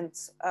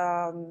comments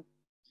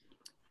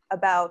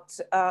about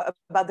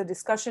the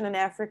discussion in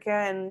Africa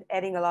and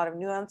adding a lot of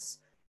nuance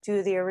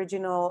to the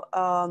original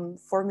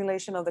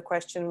formulation of the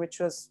question, which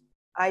was,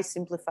 I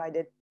simplified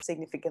it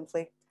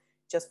significantly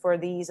just for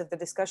the ease of the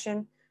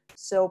discussion.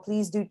 So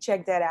please do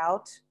check that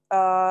out.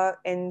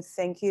 And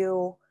thank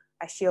you,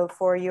 Achille,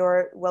 for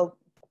your, well,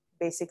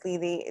 basically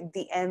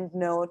the end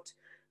note.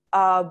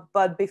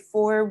 But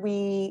before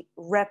we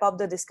wrap up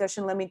the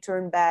discussion, let me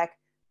turn back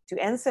to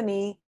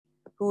Anthony,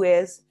 who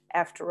is,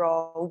 after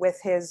all,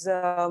 with his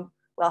well,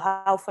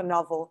 half a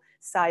novel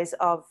size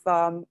of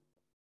a,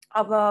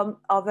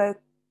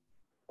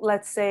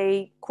 let's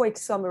say, quick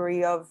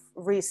summary of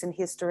recent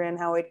history and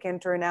how it can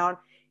turn out,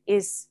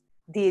 is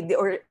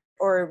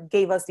or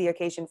gave us the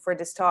occasion for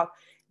this talk.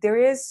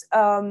 There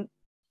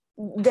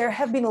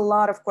have been a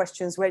lot of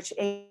questions which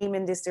aim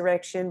in this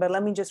direction, but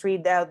let me just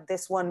read out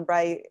this one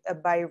by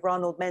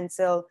Ronald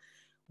Menzel.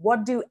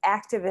 What do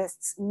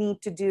activists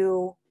need to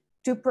do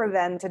to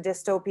prevent a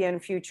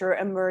dystopian future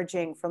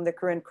emerging from the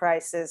current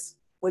crisis,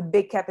 with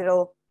big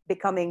capital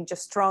becoming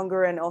just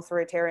stronger and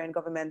authoritarian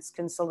governments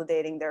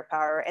consolidating their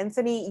power?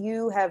 Anthony,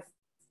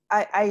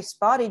 I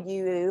spotted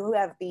you who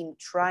have been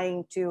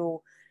trying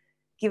to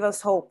give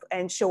us hope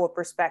and show a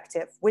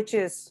perspective, which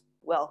is,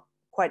 well,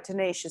 quite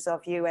tenacious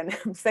of you, and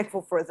I'm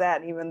thankful for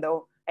that, even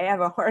though I have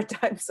a hard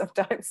time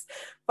sometimes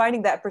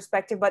finding that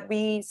perspective. But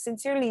we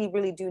sincerely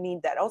really do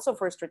need that, also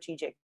for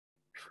strategic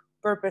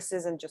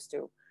purposes and just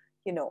to,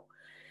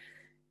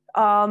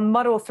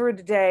 muddle through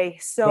the day.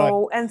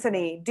 So, right.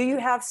 Anthony, do you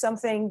have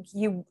something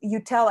you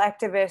tell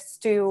activists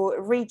to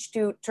reach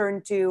to,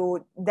 turn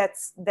to?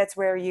 That's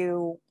where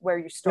you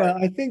start.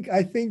 Yeah, I think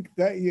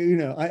that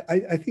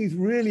I think it's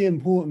really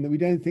important that we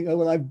don't think, oh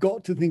well, I've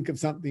got to think of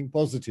something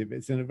positive.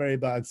 It's in a very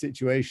bad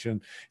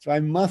situation, so I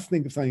must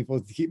think of something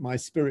positive to keep my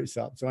spirits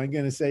up. So I'm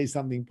going to say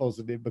something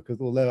positive, because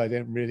although I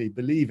don't really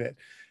believe it,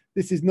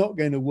 this is not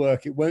going to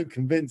work. It won't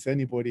convince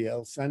anybody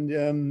else.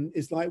 And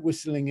it's like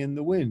whistling in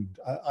the wind.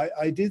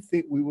 I did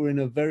think we were in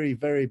a very,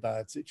 very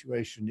bad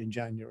situation in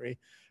January.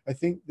 I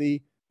think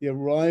the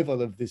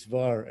arrival of this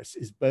virus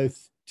is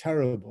both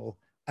terrible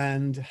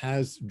and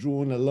has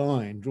drawn a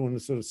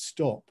sort of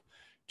stop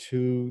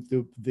to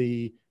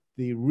the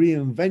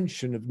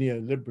reinvention of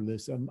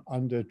neoliberalism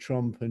under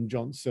Trump and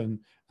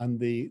Johnson and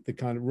the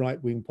kind of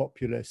right-wing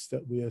populists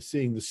that we are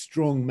seeing, the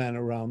strong men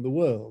around the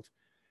world.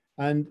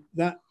 And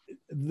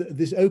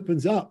this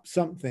opens up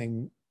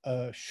something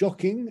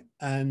shocking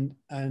and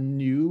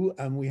new,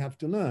 and we have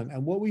to learn.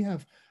 And what we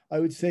have, I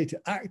would say to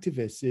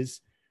activists,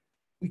 is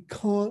we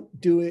can't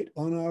do it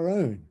on our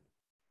own.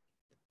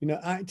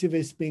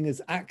 Activists being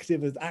as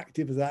active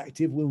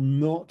will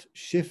not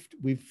shift.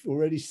 We've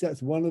already said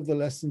it's one of the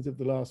lessons of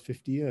the last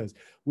 50 years.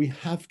 We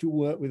have to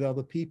work with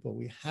other people.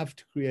 We have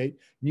to create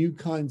new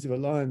kinds of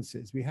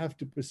alliances. We have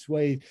to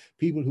persuade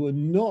people who are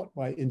not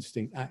by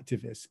instinct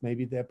activists.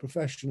 Maybe they're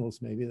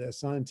professionals, maybe they're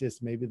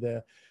scientists, maybe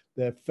they're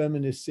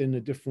feminists in a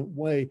different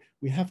way.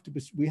 We have to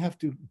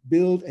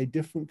build a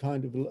different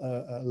kind of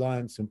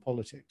alliance in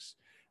politics.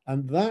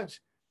 And that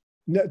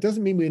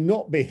doesn't mean we're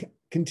not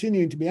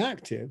continuing to be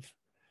active,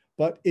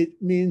 but it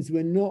means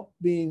we're not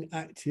being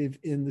active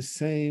in the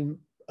same,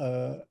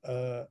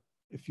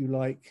 if you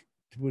like,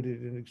 to put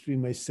it in an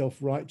extreme way,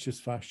 self-righteous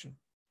fashion.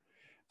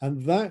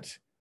 And that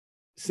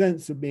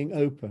sense of being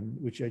open,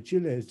 which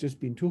Achille has just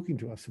been talking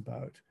to us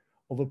about,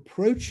 of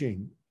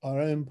approaching our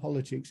own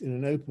politics in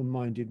an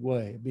open-minded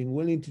way, being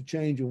willing to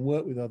change and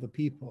work with other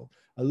people.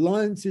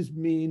 Alliances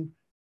mean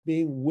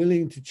being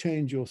willing to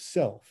change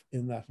yourself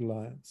in that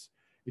alliance.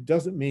 It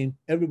doesn't mean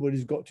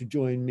everybody's got to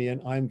join me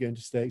and I'm going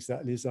to stay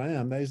exactly as I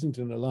am. That isn't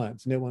an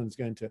alliance. No one's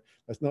going to,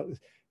 that's not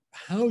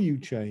how you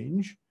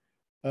change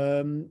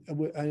and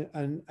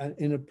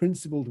in a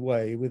principled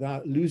way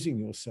without losing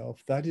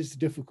yourself. That is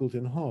difficult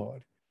and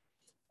hard.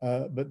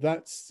 But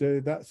that's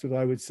what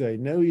I would say.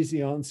 No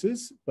easy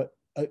answers, but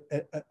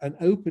an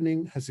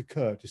opening has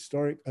occurred.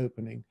 Historic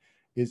opening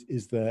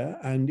is there,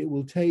 and it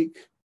will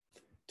take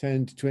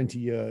 10 to 20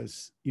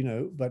 years,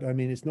 but I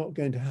mean, it's not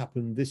going to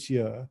happen this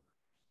year.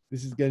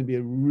 This is going to be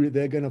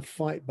they're going to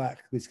fight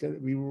back. It's going to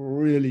be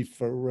really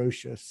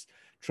ferocious.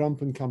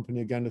 Trump and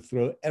company are going to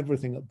throw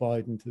everything at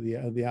Biden to the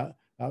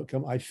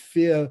outcome. I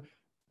fear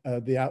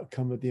the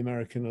outcome of the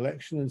American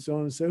election and so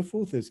on and so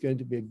forth. There's going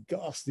to be a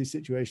ghastly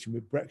situation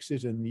with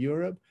Brexit and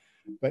Europe.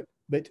 But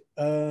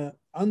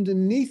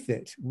underneath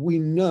it, we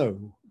now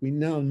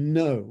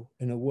know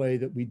in a way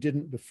that we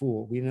didn't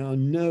before. We now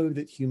know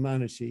that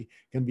humanity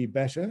can be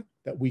better,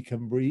 that we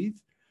can breathe,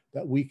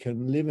 that we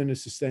can live in a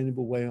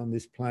sustainable way on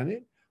this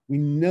planet. We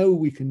know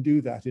we can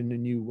do that in a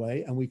new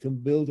way, and we can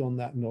build on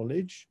that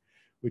knowledge,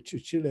 which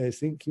Achille, I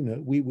think,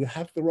 we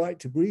have the right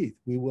to breathe.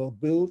 We will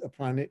build a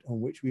planet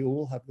on which we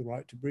all have the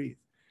right to breathe.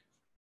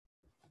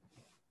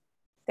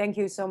 Thank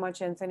you so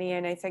much, Anthony.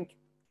 And I think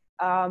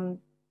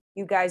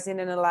you guys in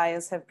an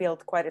alliance have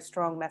built quite a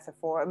strong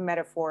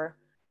metaphor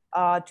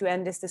to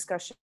end this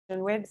discussion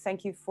with.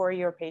 Thank you for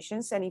your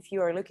patience. And if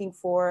you are looking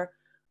for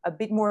a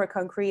bit more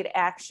concrete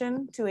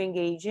action to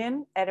engage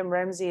in, Adam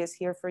Ramsey is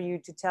here for you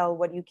to tell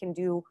what you can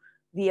do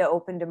via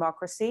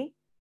openDemocracy.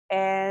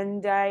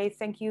 And I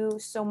thank you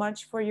so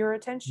much for your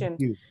attention.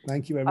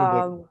 Thank you,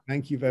 everybody.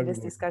 Thank you very much.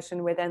 This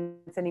discussion with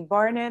Anthony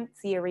Barnett,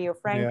 Thea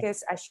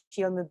Riofrancos,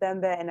 Achille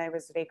Mbembe, and I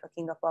was Reka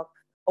Kingapop.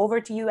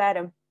 Over to you,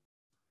 Adam.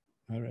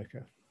 Hi,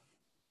 Reka.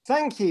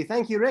 Thank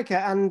you,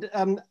 Reka. And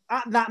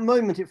at that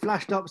moment, it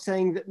flashed up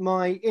saying that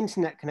my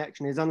internet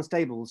connection is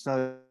unstable.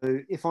 So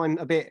if I'm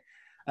a bit,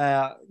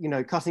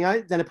 cutting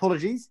out, then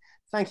apologies.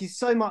 Thank you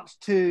so much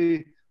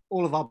to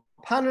all of our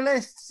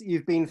panelists.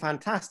 You've been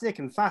fantastic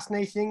and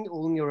fascinating,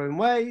 all in your own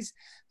ways.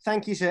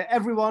 Thank you to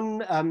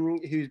everyone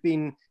who's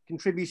been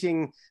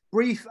contributing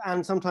brief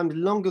and sometimes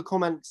longer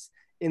comments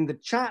in the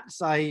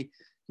chats. I,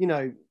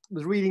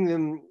 was reading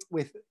them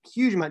with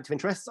huge amounts of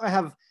interest. I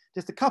have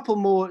just a couple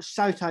more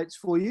shout outs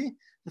for you.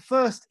 The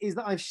first is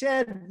that I've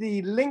shared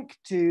the link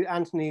to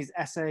Anthony's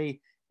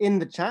essay in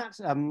the chat.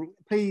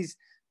 Please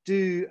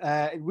do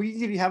read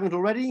it if you haven't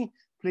already.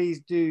 Please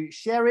do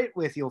share it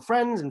with your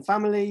friends and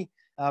family.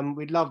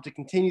 We'd love to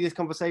continue this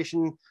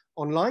conversation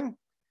online.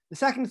 The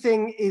second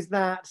thing is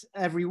that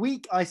every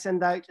week I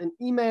send out an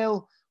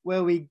email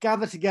where we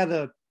gather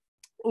together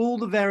all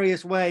the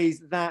various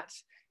ways that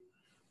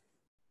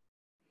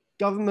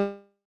governments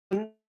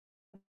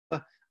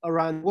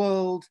around the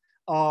world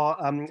are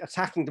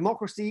attacking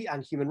democracy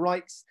and human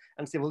rights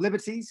and civil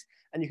liberties.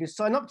 And you can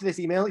sign up to this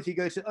email if you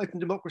go to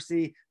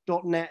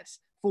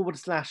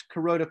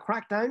opendemocracy.net/Corona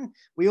Crackdown.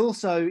 We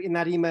also, in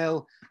that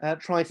email,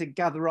 try to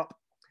gather up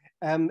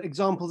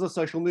examples of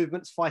social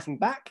movements fighting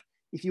back.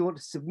 If you want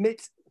to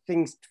submit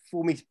things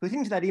for me to put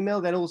into that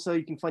email, then also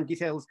you can find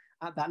details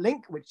at that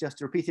link, which, just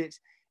to repeat it,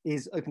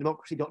 is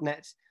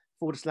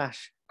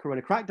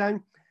opendemocracy.net/Corona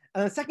Crackdown.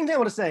 And the second thing I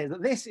want to say is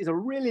that this is a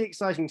really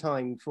exciting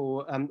time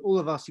for all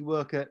of us who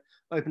work at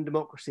Open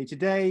Democracy.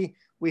 Today,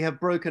 we have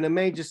broken a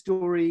major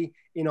story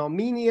in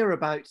Armenia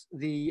about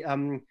the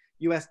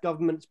US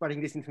government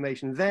spreading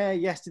disinformation there.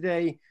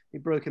 Yesterday, we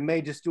broke a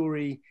major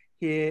story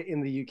here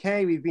in the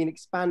UK. We've been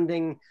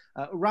expanding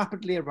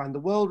rapidly around the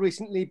world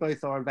recently,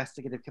 both our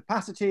investigative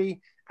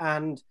capacity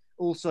and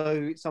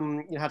also had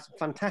some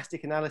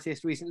fantastic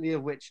analysis recently,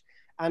 of which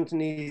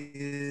Anthony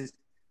is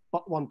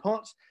but one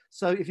part.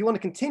 So if you want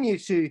to continue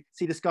to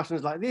see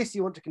discussions like this,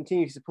 you want to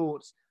continue to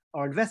support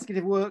our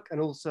investigative work and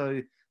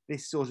also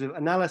this sort of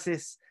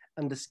analysis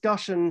and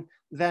discussion,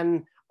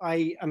 then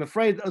I am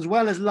afraid that as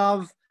well as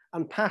love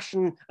and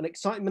passion and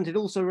excitement, it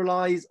also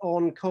relies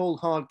on cold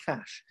hard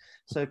cash.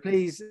 So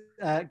please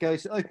go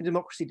to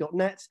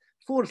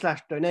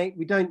opendemocracy.net/donate.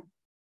 We don't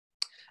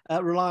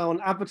rely on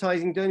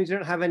advertising donors. We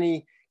don't have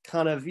any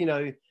kind of,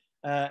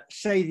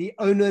 shady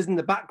owners in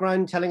the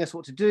background telling us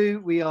what to do.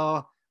 We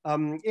are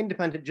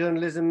independent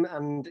journalism,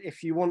 and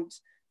if you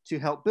want to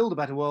help build a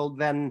better world,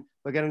 then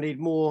we're going to need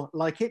more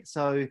like it.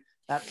 So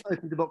that's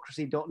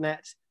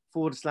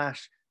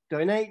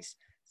opendemocracy.net/donate.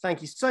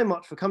 Thank you so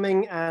much for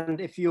coming. And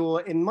if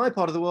you're in my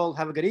part of the world,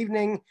 have a good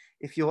evening.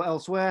 If you're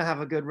elsewhere,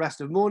 have a good rest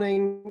of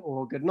morning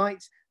or good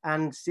night,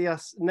 and see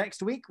us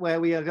next week, where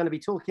we are going to be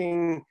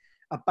talking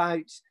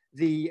about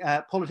the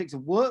politics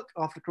of work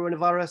after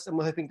coronavirus. And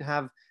we're hoping to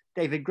have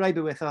David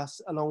Graeber with us,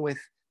 along with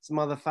some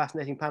other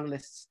fascinating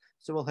panelists.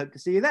 So we'll hope to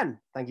see you then.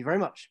 Thank you very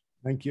much.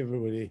 Thank you,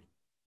 everybody.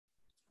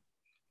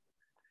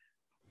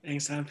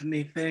 Thanks,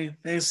 Anthony.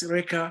 Thanks,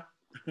 Reka.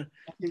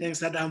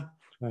 Thanks, Adam.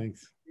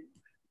 Thanks.